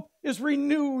hope is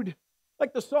renewed.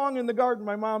 Like the song in the garden,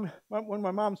 one of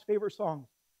my mom's favorite songs,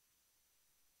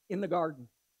 In the Garden.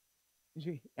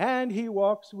 And he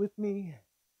walks with me,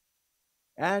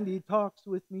 and he talks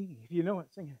with me. If you know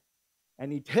it, sing it.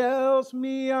 And he tells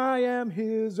me I am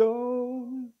his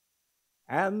own,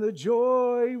 and the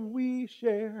joy we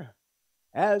share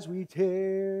as we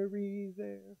tarry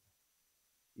there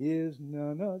is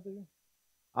none other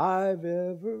I've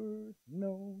ever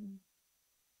known.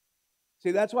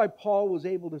 See, that's why Paul was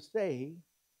able to say,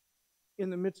 in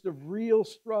the midst of real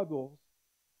struggles,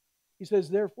 he says,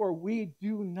 therefore we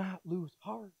do not lose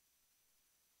heart.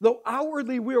 Though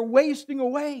outwardly we are wasting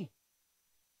away,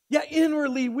 yet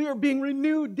inwardly we are being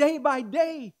renewed day by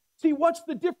day. See, what's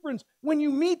the difference? When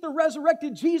you meet the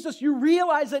resurrected Jesus, you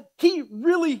realize that he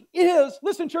really is,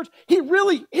 listen church, he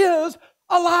really is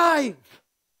alive.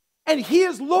 And he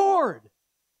is Lord.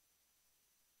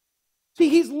 See,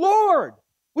 he's Lord.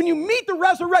 When you meet the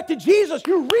resurrected Jesus,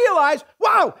 you realize,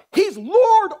 wow, he's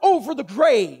Lord over the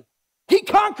grave. He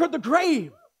conquered the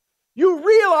grave. You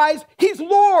realize he's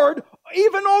Lord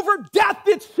even over death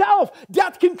itself.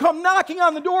 Death can come knocking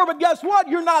on the door, but guess what?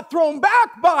 You're not thrown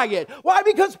back by it. Why?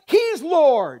 Because he's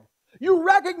Lord. You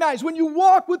recognize when you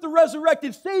walk with the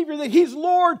resurrected Savior that he's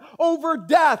Lord over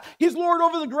death. He's Lord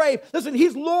over the grave. Listen,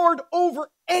 he's Lord over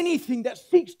anything that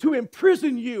seeks to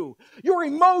imprison you. Your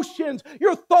emotions,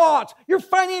 your thoughts, your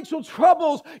financial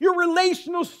troubles, your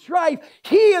relational strife.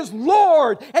 He is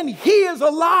Lord and he is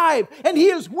alive and he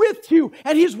is with you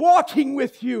and he's walking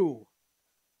with you.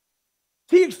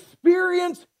 To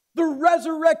experience the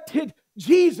resurrected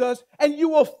Jesus, and you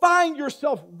will find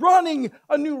yourself running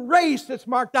a new race that's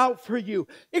marked out for you.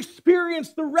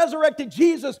 Experience the resurrected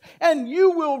Jesus, and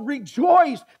you will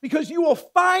rejoice because you will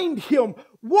find him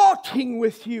walking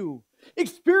with you.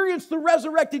 Experience the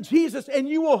resurrected Jesus, and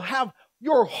you will have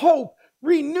your hope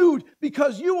renewed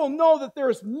because you will know that there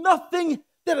is nothing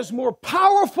that is more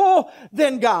powerful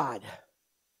than God.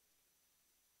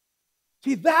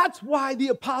 See, that's why the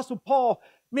Apostle Paul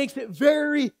makes it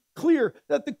very clear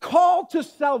that the call to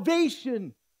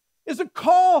salvation is a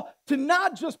call to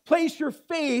not just place your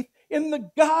faith in the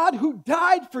God who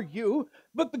died for you,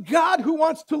 but the God who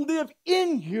wants to live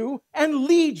in you and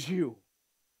lead you.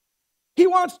 He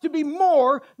wants to be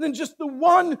more than just the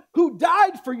one who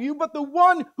died for you, but the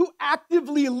one who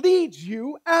actively leads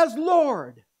you as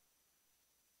Lord.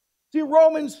 See,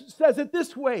 Romans says it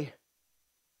this way.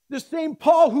 The same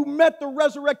Paul who met the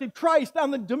resurrected Christ on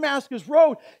the Damascus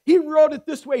road, he wrote it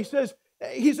this way.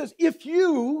 He says, if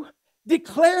you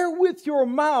declare with your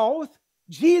mouth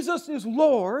Jesus is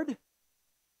Lord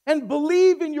and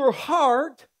believe in your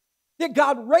heart that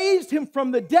God raised him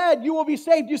from the dead, you will be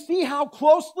saved. You see how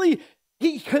closely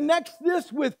he connects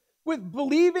this with with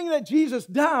believing that Jesus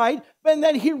died and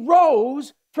that he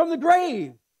rose from the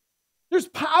grave. There's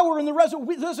power in the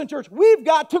resurrection. Listen, church, we've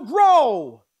got to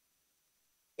grow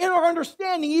in our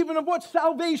understanding even of what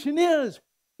salvation is.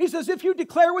 He says, if you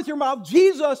declare with your mouth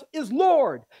Jesus is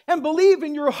Lord and believe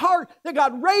in your heart that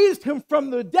God raised him from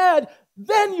the dead,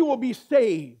 then you will be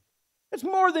saved. It's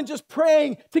more than just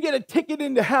praying to get a ticket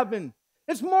into heaven.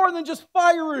 It's more than just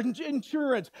fire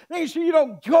insurance, making sure you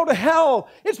don't go to hell.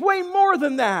 It's way more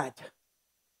than that.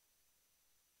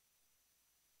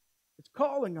 It's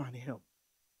calling on him.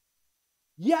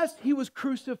 Yes, he was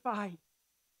crucified.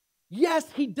 Yes,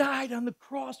 he died on the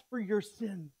cross for your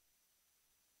sins,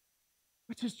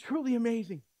 which is truly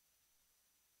amazing.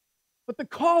 But the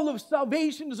call of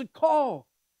salvation is a call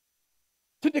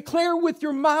to declare with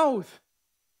your mouth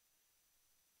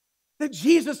that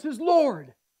Jesus is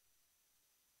Lord.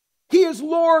 He is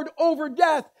Lord over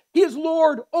death. He is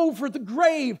Lord over the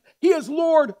grave. He is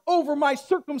Lord over my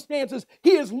circumstances.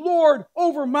 He is Lord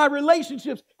over my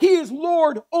relationships. He is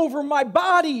Lord over my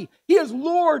body. He is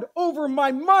Lord over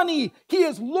my money. He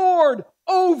is Lord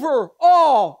over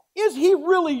all. Is he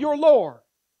really your Lord?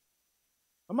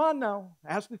 Come on now,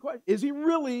 ask the question. Is he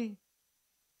really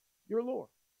your Lord?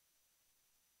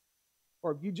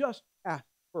 Or have you just asked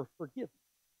for forgiveness?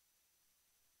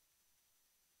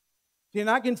 See, and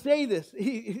I can say this.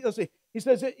 He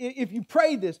says, if you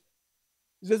pray this,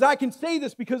 he says, I can say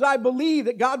this because I believe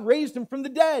that God raised him from the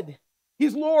dead.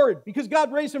 He's Lord because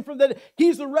God raised him from the dead.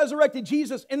 He's the resurrected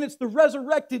Jesus, and it's the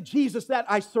resurrected Jesus that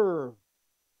I serve.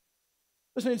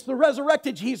 Listen, it's the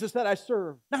resurrected Jesus that I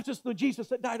serve, not just the Jesus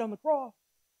that died on the cross.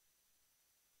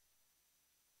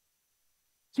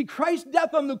 See, Christ's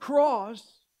death on the cross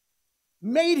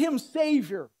made him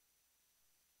Savior.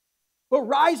 But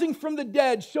rising from the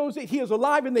dead shows that he is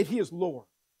alive and that he is Lord.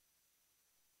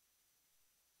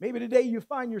 Maybe today you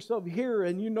find yourself here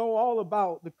and you know all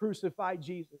about the crucified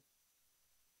Jesus.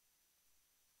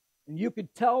 And you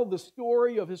could tell the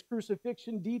story of his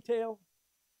crucifixion detail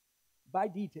by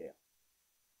detail.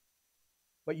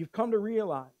 But you've come to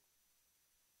realize,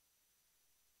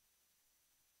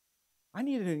 I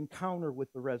need an encounter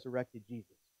with the resurrected Jesus.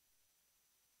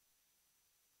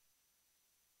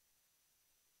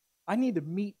 I need to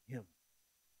meet him.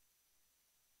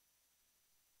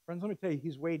 Friends, let me tell you,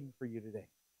 he's waiting for you today.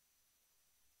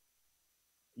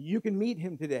 You can meet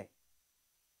him today.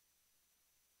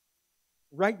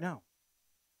 Right now.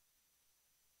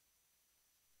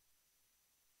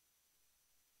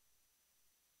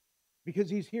 Because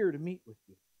he's here to meet with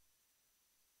you.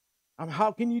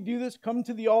 How can you do this? Come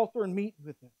to the altar and meet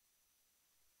with him.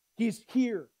 He's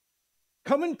here.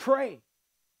 Come and pray.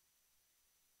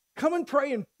 Come and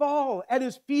pray and fall at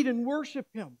his feet and worship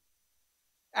him.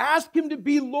 Ask him to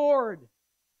be Lord.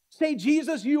 Say,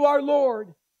 Jesus, you are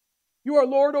Lord. You are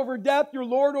Lord over death. You're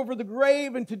Lord over the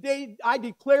grave. And today I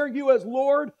declare you as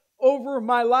Lord over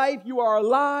my life. You are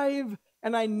alive,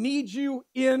 and I need you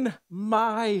in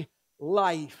my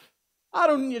life. I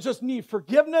don't just need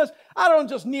forgiveness. I don't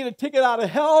just need a ticket out of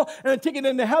hell and a ticket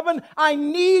into heaven. I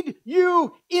need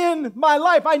you in my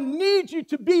life. I need you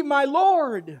to be my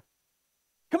Lord.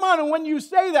 Come on, and when you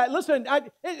say that, listen,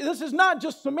 this is not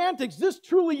just semantics. This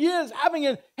truly is having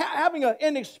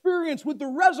an experience with the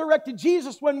resurrected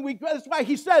Jesus. That's why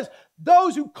he says,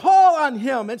 those who call on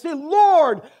him and say,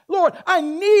 Lord, Lord, I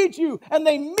need you, and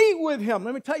they meet with him.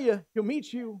 Let me tell you, he'll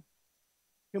meet you.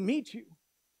 He'll meet you.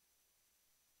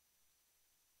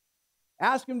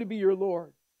 Ask him to be your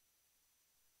Lord.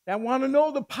 I want to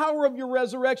know the power of your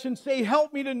resurrection. Say,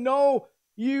 help me to know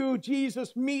you,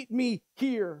 Jesus. Meet me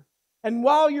here. And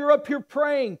while you're up here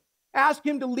praying, ask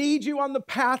him to lead you on the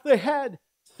path ahead.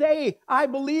 Say, I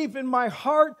believe in my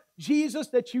heart, Jesus,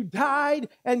 that you died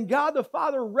and God the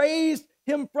Father raised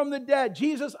him from the dead.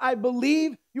 Jesus, I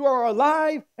believe you are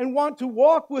alive and want to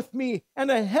walk with me and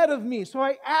ahead of me. So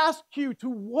I ask you to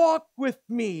walk with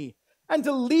me and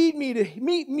to lead me to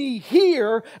meet me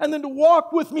here and then to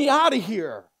walk with me out of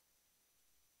here.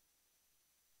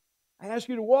 I ask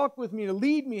you to walk with me, to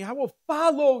lead me. I will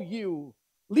follow you.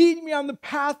 Lead me on the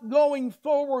path going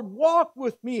forward. Walk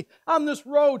with me on this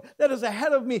road that is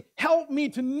ahead of me. Help me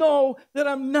to know that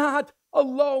I'm not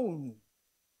alone.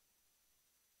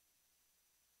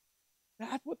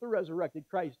 That's what the resurrected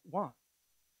Christ wants.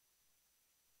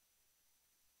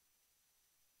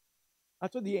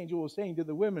 That's what the angel was saying to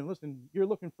the women. Listen, you're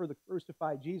looking for the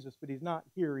crucified Jesus, but he's not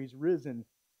here. He's risen.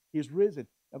 He's risen.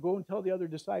 Now go and tell the other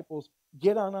disciples,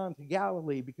 get on to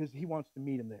Galilee because he wants to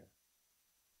meet him there.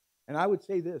 And I would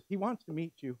say this, he wants to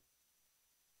meet you.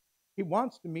 He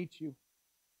wants to meet you.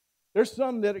 There's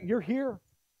some that you're here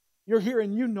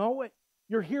and you know it.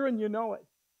 You're here and you know it.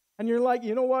 And you're like,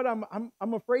 you know what?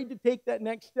 I'm afraid to take that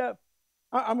next step.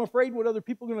 I'm afraid what other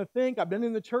people are going to think. I've been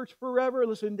in the church forever.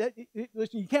 Listen,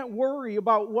 you can't worry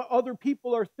about what other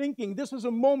people are thinking. This is a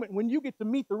moment when you get to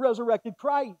meet the resurrected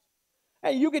Christ.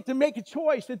 And you get to make a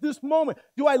choice at this moment.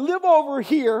 Do I live over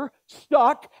here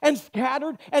stuck and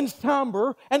scattered and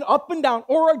somber and up and down?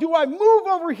 Or do I move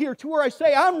over here to where I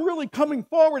say, I'm really coming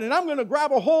forward and I'm going to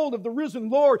grab a hold of the risen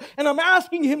Lord and I'm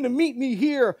asking Him to meet me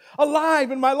here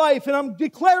alive in my life and I'm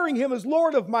declaring Him as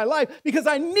Lord of my life because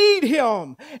I need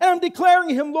Him. And I'm declaring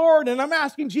Him Lord and I'm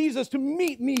asking Jesus to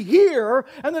meet me here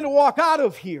and then to walk out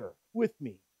of here with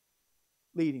me,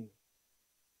 leading me.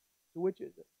 So which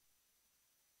is it?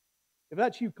 If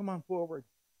that's you, come on forward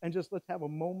and just let's have a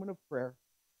moment of prayer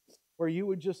where you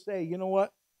would just say, you know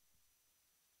what?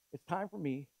 It's time for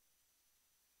me.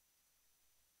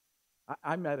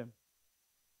 I met Him.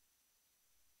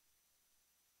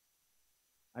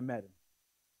 I met Him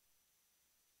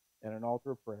at an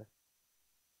altar of prayer.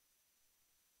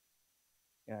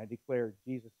 And I declared,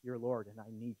 Jesus, you're Lord, and I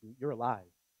need you. You're alive.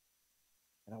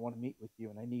 And I want to meet with you,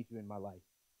 and I need you in my life.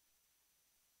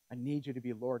 I need you to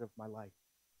be Lord of my life.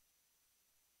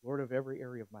 Lord of every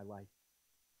area of my life.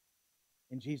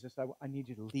 And Jesus, I need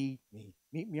you to lead me.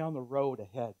 Meet me on the road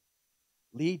ahead.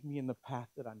 Lead me in the path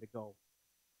that I'm to go.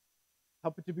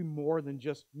 Help it to be more than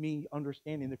just me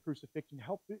understanding the crucifixion.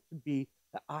 Help it to be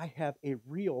that I have a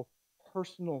real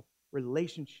personal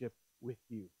relationship with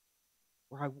you,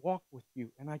 where I walk with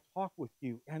you and I talk with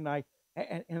you and I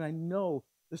know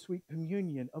the sweet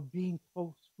communion of being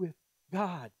close with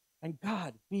God and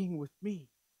God being with me.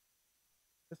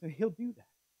 Listen, He'll do that.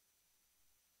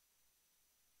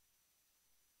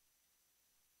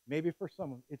 Maybe for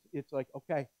someone, it's like,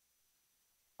 okay,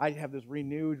 I have this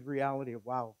renewed reality of,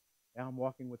 wow, now I'm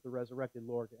walking with the resurrected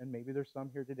Lord. And maybe there's some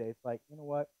here today, it's like, you know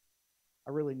what? I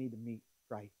really need to meet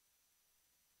Christ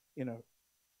in a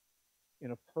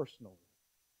personal way.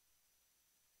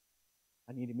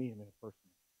 I need to meet Him in a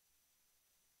personal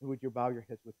way. Would you bow your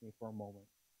heads with me for a moment?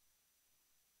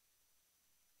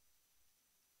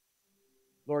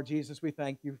 Lord Jesus, we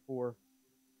thank you for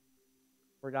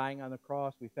dying on the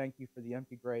cross. We thank you for the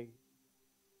empty grave.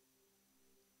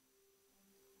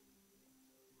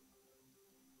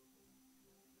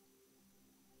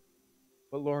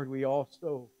 But Lord, we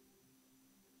also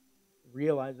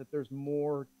realize that there's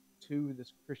more to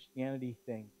this Christianity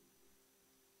thing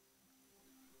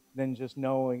than just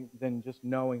knowing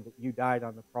that you died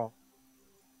on the cross.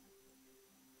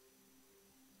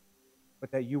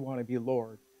 But that you want to be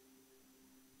Lord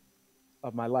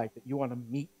of my life, that you want to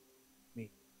meet me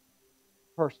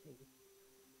personally.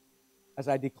 As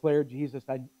I declare, Jesus,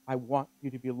 I want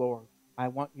you to be Lord. I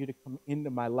want you to come into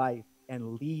my life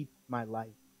and lead my life.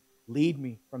 Lead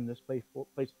me from this place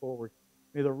forward.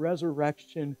 May the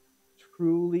resurrection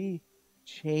truly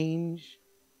change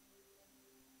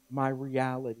my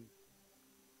reality.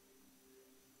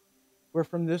 Where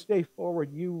from this day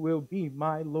forward, you will be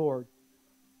my Lord,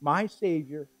 my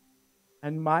Savior,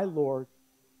 and my Lord.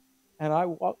 And I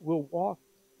will walk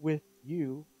with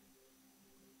you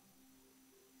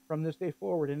from this day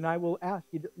forward. And I will ask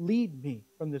you to lead me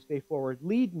from this day forward.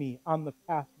 Lead me on the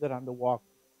path that I'm to walk.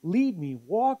 Lead me,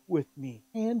 walk with me,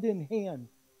 hand in hand.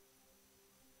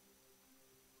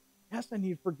 Yes, I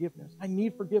need forgiveness. I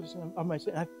need forgiveness of my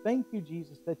sin. I thank you,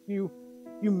 Jesus, that you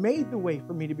made the way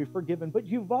for me to be forgiven, but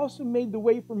you've also made the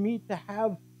way for me to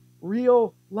have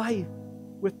real life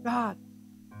with God.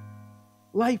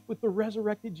 Life with the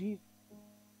resurrected Jesus.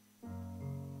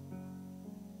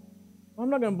 I'm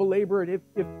not going to belabor it.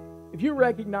 If you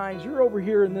recognize you're over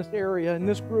here in this area, in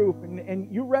this group,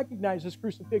 and you recognize this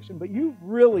crucifixion, but you've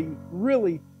really,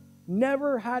 really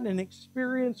never had an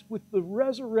experience with the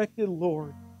resurrected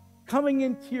Lord coming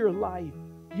into your life,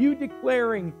 you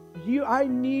declaring, I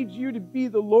need you to be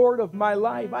the Lord of my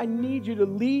life. I need you to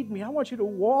lead me. I want you to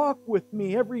walk with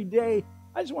me every day.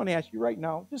 I just want to ask you right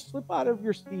now, just slip out of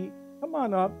your seat. Come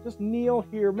on up. Just kneel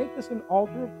here. Make this an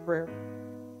altar of prayer.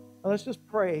 And let's just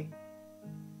pray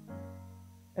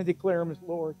and declare Him as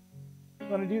Lord. You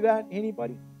want to do that?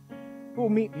 Anybody? Who will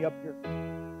meet me up here?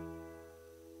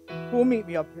 Who will meet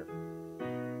me up here?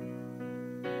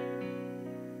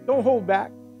 Don't hold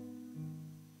back.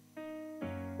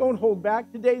 Don't hold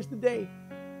back. Today's the day.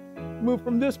 Move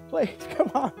from this place.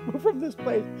 Come on. Move from this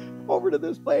place over to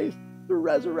this place. The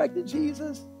resurrected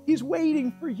Jesus. He's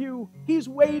waiting for you. He's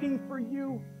waiting for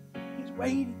you. He's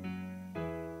waiting.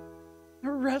 The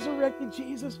resurrected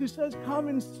Jesus who says, come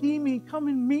and see me. Come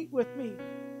and meet with me.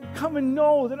 Come and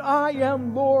know that I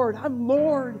am Lord. I'm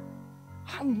Lord.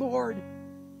 I'm Lord.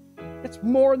 It's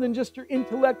more than just your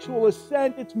intellectual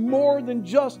assent. It's more than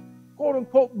just quote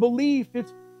unquote belief.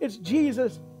 It's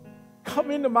Jesus,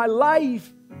 come into my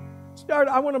life.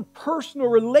 I want a personal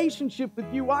relationship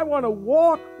with you. I want to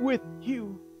walk with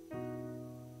you.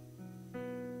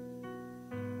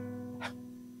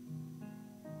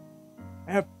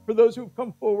 And for those who have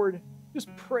come forward,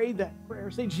 just pray that prayer.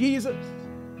 Say, Jesus,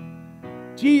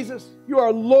 Jesus, you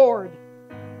are Lord.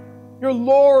 You're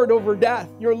Lord over death.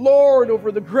 You're Lord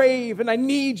over the grave. And I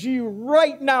need you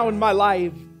right now in my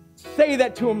life. Say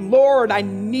that to him. Lord, I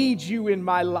need you in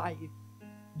my life.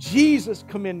 Jesus,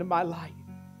 come into my life.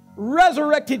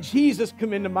 Resurrected Jesus,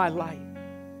 come into my life.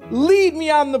 Lead me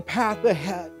on the path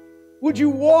ahead. Would you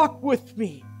walk with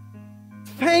me?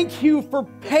 Thank you for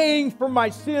paying for my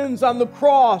sins on the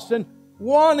cross and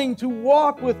wanting to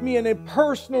walk with me in a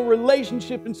personal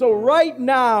relationship. And so right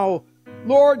now,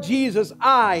 Lord Jesus,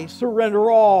 I surrender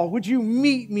all. Would you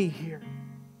meet me here?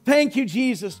 Thank you,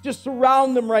 Jesus. Just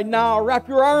surround them right now. Wrap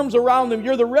your arms around them.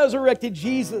 You're the resurrected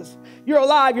Jesus. You're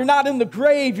alive. You're not in the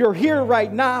grave. You're here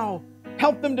right now.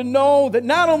 Help them to know that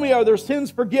not only are their sins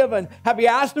forgiven. Have you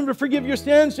asked them to forgive your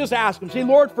sins? Just ask them. Say,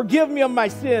 Lord, forgive me of my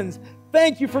sins.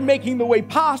 Thank you for making the way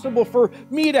possible for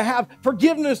me to have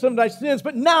forgiveness of my sins.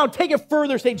 But now take it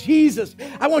further. Say, Jesus,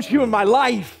 I want you in my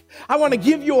life. I want to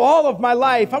give you all of my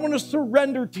life. I want to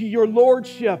surrender to your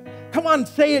lordship. Come on,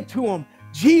 say it to him.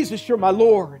 Jesus, you're my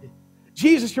Lord.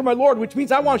 Jesus, you're my Lord, which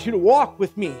means I want you to walk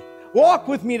with me. Walk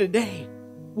with me today.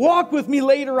 Walk with me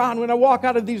later on when I walk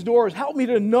out of these doors. Help me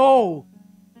to know.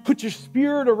 Put your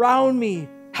spirit around me.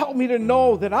 Help me to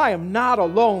know that I am not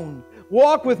alone.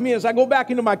 Walk with me as I go back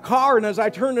into my car and as I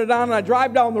turn it on and I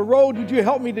drive down the road. Would you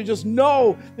help me to just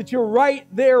know that you're right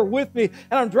there with me?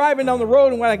 And I'm driving down the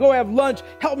road, and when I go have lunch,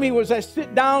 help me as I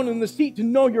sit down in the seat to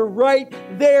know you're right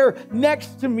there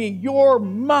next to me. You're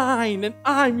mine and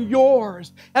I'm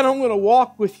yours. And I'm going to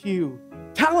walk with you.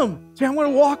 Tell him, say, I want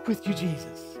to walk with you,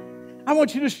 Jesus. I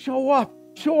want you to show up.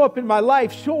 Show up in my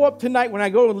life. Show up tonight when I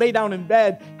go to lay down in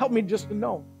bed. Help me just to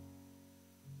know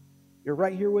you're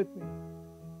right here with me.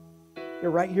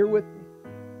 You're right here with me.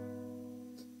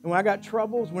 And when I got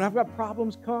troubles, when I've got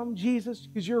problems come, Jesus,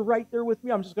 because you're right there with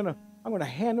me, I'm going to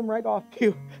hand them right off to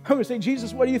you. I'm going to say,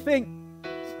 Jesus, what do you think?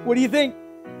 What do you think?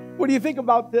 What do you think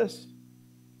about this?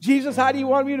 Jesus, how do you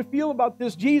want me to feel about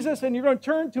this? Jesus, and you're going to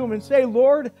turn to him and say,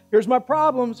 Lord, here's my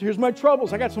problems. Here's my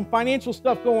troubles. I got some financial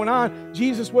stuff going on.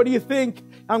 Jesus, what do you think?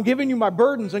 I'm giving you my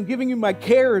burdens. I'm giving you my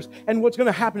cares. And what's going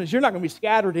to happen is you're not going to be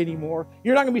scattered anymore.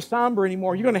 You're not going to be somber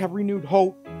anymore. You're going to have renewed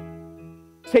hope.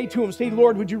 Say to him, say,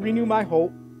 Lord, would you renew my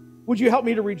hope? Would you help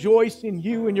me to rejoice in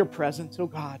you and your presence, oh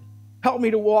God? Help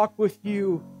me to walk with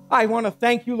you. I want to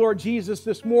thank you, Lord Jesus,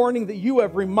 this morning that you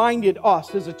have reminded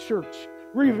us as a church.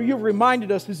 You've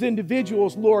reminded us as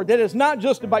individuals, Lord, that it's not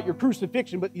just about your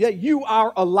crucifixion, but that you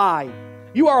are alive.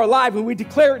 You are alive, and we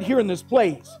declare it here in this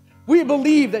place. We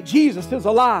believe that Jesus is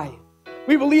alive.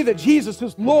 We believe that Jesus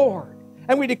is Lord.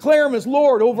 And we declare him as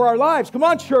Lord over our lives. Come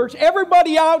on, church.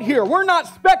 Everybody out here, we're not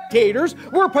spectators.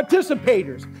 We're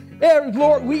participators.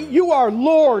 Lord, you are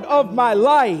Lord of my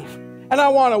life. And I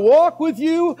want to walk with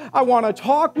you. I want to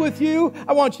talk with you.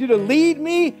 I want you to lead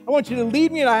me. I want you to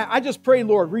lead me. And I just pray,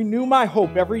 Lord, renew my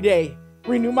hope every day.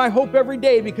 Renew my hope every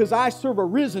day because I serve a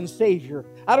risen Savior.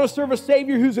 I don't serve a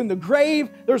Savior who's in the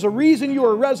grave. There's a reason you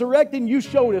are resurrected, and you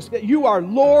showed us that you are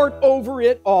Lord over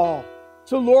it all.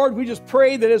 So, Lord, we just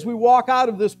pray that as we walk out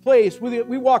of this place,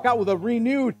 we walk out with a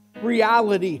renewed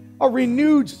reality, a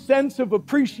renewed sense of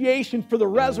appreciation for the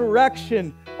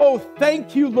resurrection. Oh,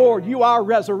 thank you, Lord, you are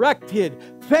resurrected.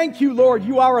 Thank you, Lord,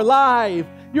 you are alive.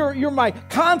 You're my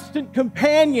constant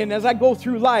companion as I go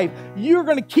through life. You're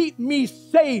going to keep me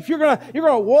safe. You're going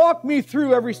to walk me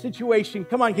through every situation.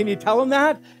 Come on, can you tell him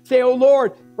that? Say, oh,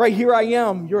 Lord, right here I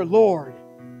am, your Lord.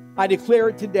 I declare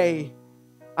it today.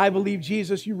 I believe,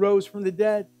 Jesus, you rose from the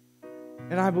dead.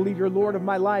 And I believe you're Lord of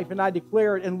my life. And I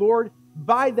declare it. And Lord,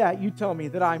 by that, you tell me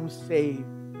that I'm saved.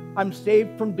 I'm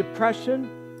saved from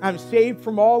depression. I'm saved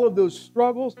from all of those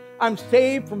struggles. I'm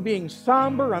saved from being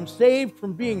somber. I'm saved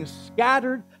from being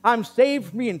scattered. I'm saved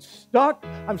from being stuck.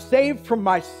 I'm saved from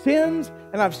my sins.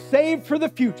 And I'm saved for the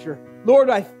future. Lord,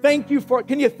 I thank you for it.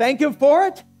 Can you thank him for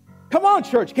it? Come on,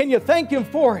 church. Can you thank him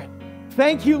for it?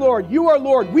 Thank you, Lord. You are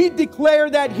Lord. We declare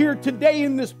that here today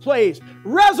in this place.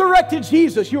 Resurrected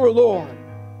Jesus, you are Lord.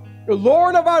 You're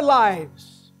Lord of our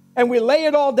lives. And we lay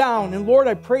it all down. And Lord,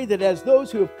 I pray that as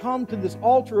those who have come to this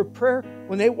altar of prayer,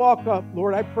 when they walk up,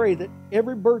 Lord, I pray that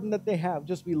every burden that they have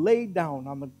just be laid down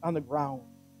on the ground.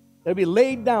 They'll be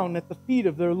laid down at the feet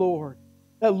of their Lord.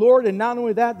 That, Lord, and not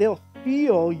only that, they'll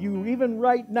feel you even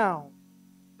right now.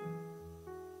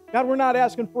 God, we're not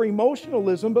asking for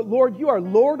emotionalism, but Lord, you are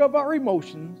Lord of our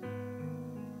emotions.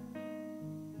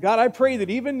 God, I pray that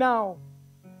even now,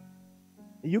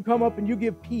 You come up and you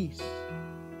give peace.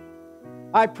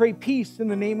 I pray peace in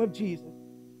the name of Jesus.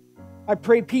 I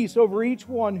pray peace over each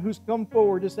one who's come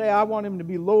forward to say, I want Him to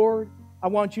be Lord. I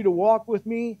want you to walk with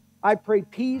me. I pray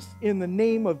peace in the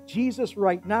name of Jesus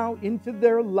right now into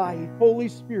their life. Holy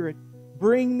Spirit,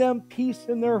 bring them peace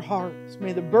in their hearts.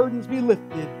 May the burdens be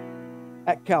lifted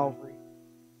at Calvary.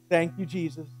 Thank you,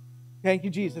 Jesus. Thank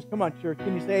you, Jesus. Come on, church.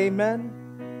 Can you say amen?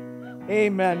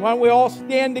 Amen. Why don't we all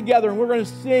stand together and we're going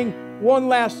to sing one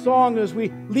last song as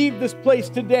we leave this place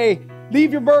today.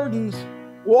 Leave your burdens.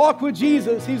 Walk with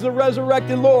Jesus. He's the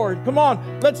resurrected Lord. Come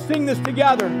on, let's sing this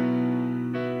together.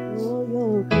 Oh,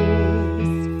 your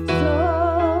grace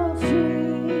so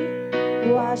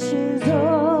free washes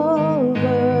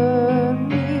over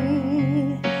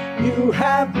me. You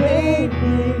have made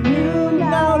me new.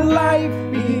 Now life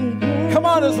begins. Come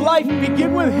on, does life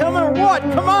begin with Him or what?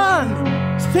 Come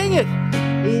on, sing it.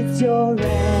 It's your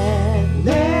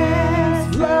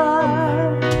endless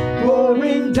love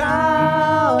pouring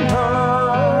down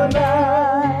on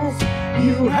us.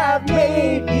 You have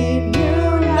made me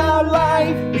new. Now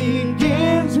life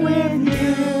begins with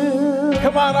you.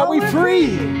 Come on, are we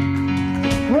free?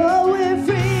 Oh, we're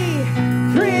free.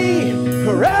 Free,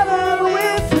 forever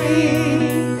we're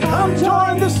free. Come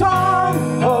join the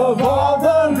song of all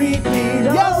the redeemed.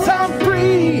 Yes, I'm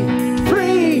free,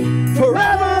 free,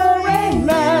 forever,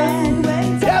 amen.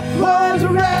 Death was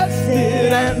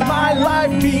arrested and my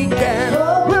life began.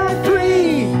 We're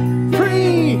free,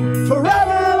 free,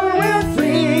 forever we're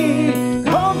free.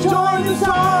 Come join the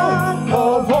song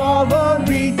of all the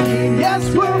redeemed. Yes,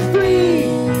 we're free,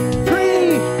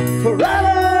 free,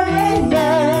 forever,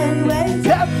 amen. When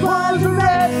death was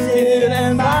arrested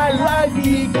and my life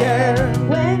began.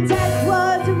 When death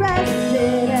was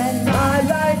arrested and My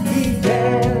life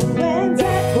began. when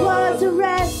death was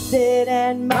arrested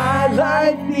and My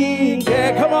life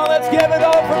began. Come on, let's give it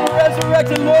up for the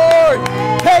resurrected Lord.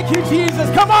 Thank you, Jesus.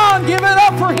 Come on, give it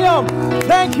up for Him.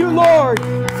 Thank you, Lord.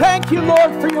 Thank you,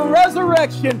 Lord, for your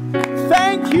resurrection.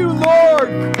 Thank you,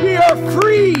 Lord. We are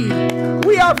free.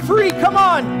 We are free. Come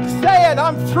on, say it.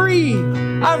 I'm free.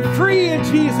 I'm free in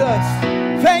Jesus.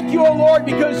 Thank you, O Lord,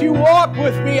 because you walk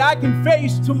with me, I can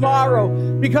face tomorrow.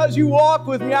 Because you walk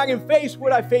with me, I can face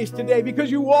what I face today. Because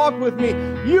you walk with me,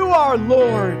 you are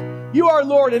Lord. You are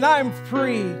Lord, and I'm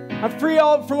free. I'm free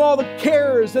from all the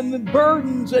cares and the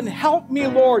burdens. And help me,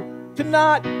 Lord, to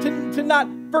not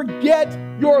forget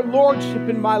your lordship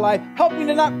in my life. Help me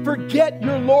to not forget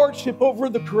your lordship over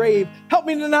the grave. Help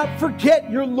me to not forget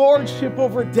your lordship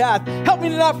over death. Help me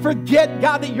to not forget,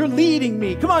 God, that you're leading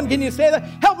me. Come on, can you say that?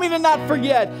 Help me to not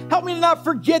forget. Help me to not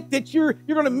forget that you're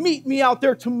going to meet me out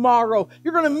there tomorrow.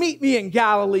 You're going to meet me in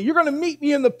Galilee. You're going to meet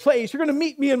me in the place. You're going to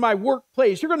meet me in my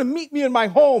workplace. You're going to meet me in my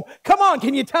home. Come on,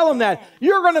 can you tell them that?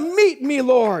 You're going to meet me,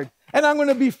 Lord, and I'm going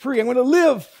to be free. I'm going to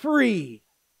live free.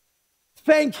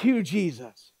 Thank you,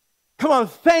 Jesus. Come on,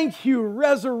 thank you,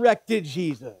 resurrected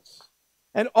Jesus.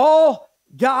 And all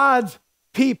God's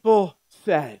people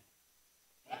said,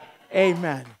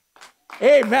 amen.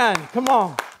 Amen. Come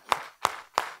on.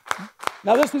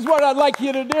 Now, this is what I'd like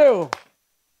you to do.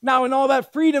 Now, in all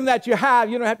that freedom that you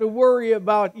have, you don't have to worry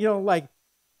about, like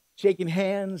shaking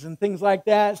hands and things like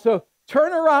that. So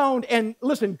turn around and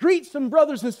listen, greet some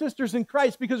brothers and sisters in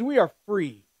Christ because we are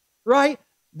free, right?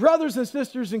 Brothers and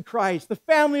sisters in Christ, the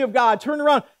family of God, turn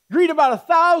around, greet about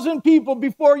 1,000 people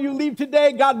before you leave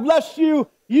today. God bless you.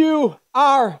 You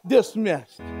are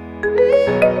dismissed.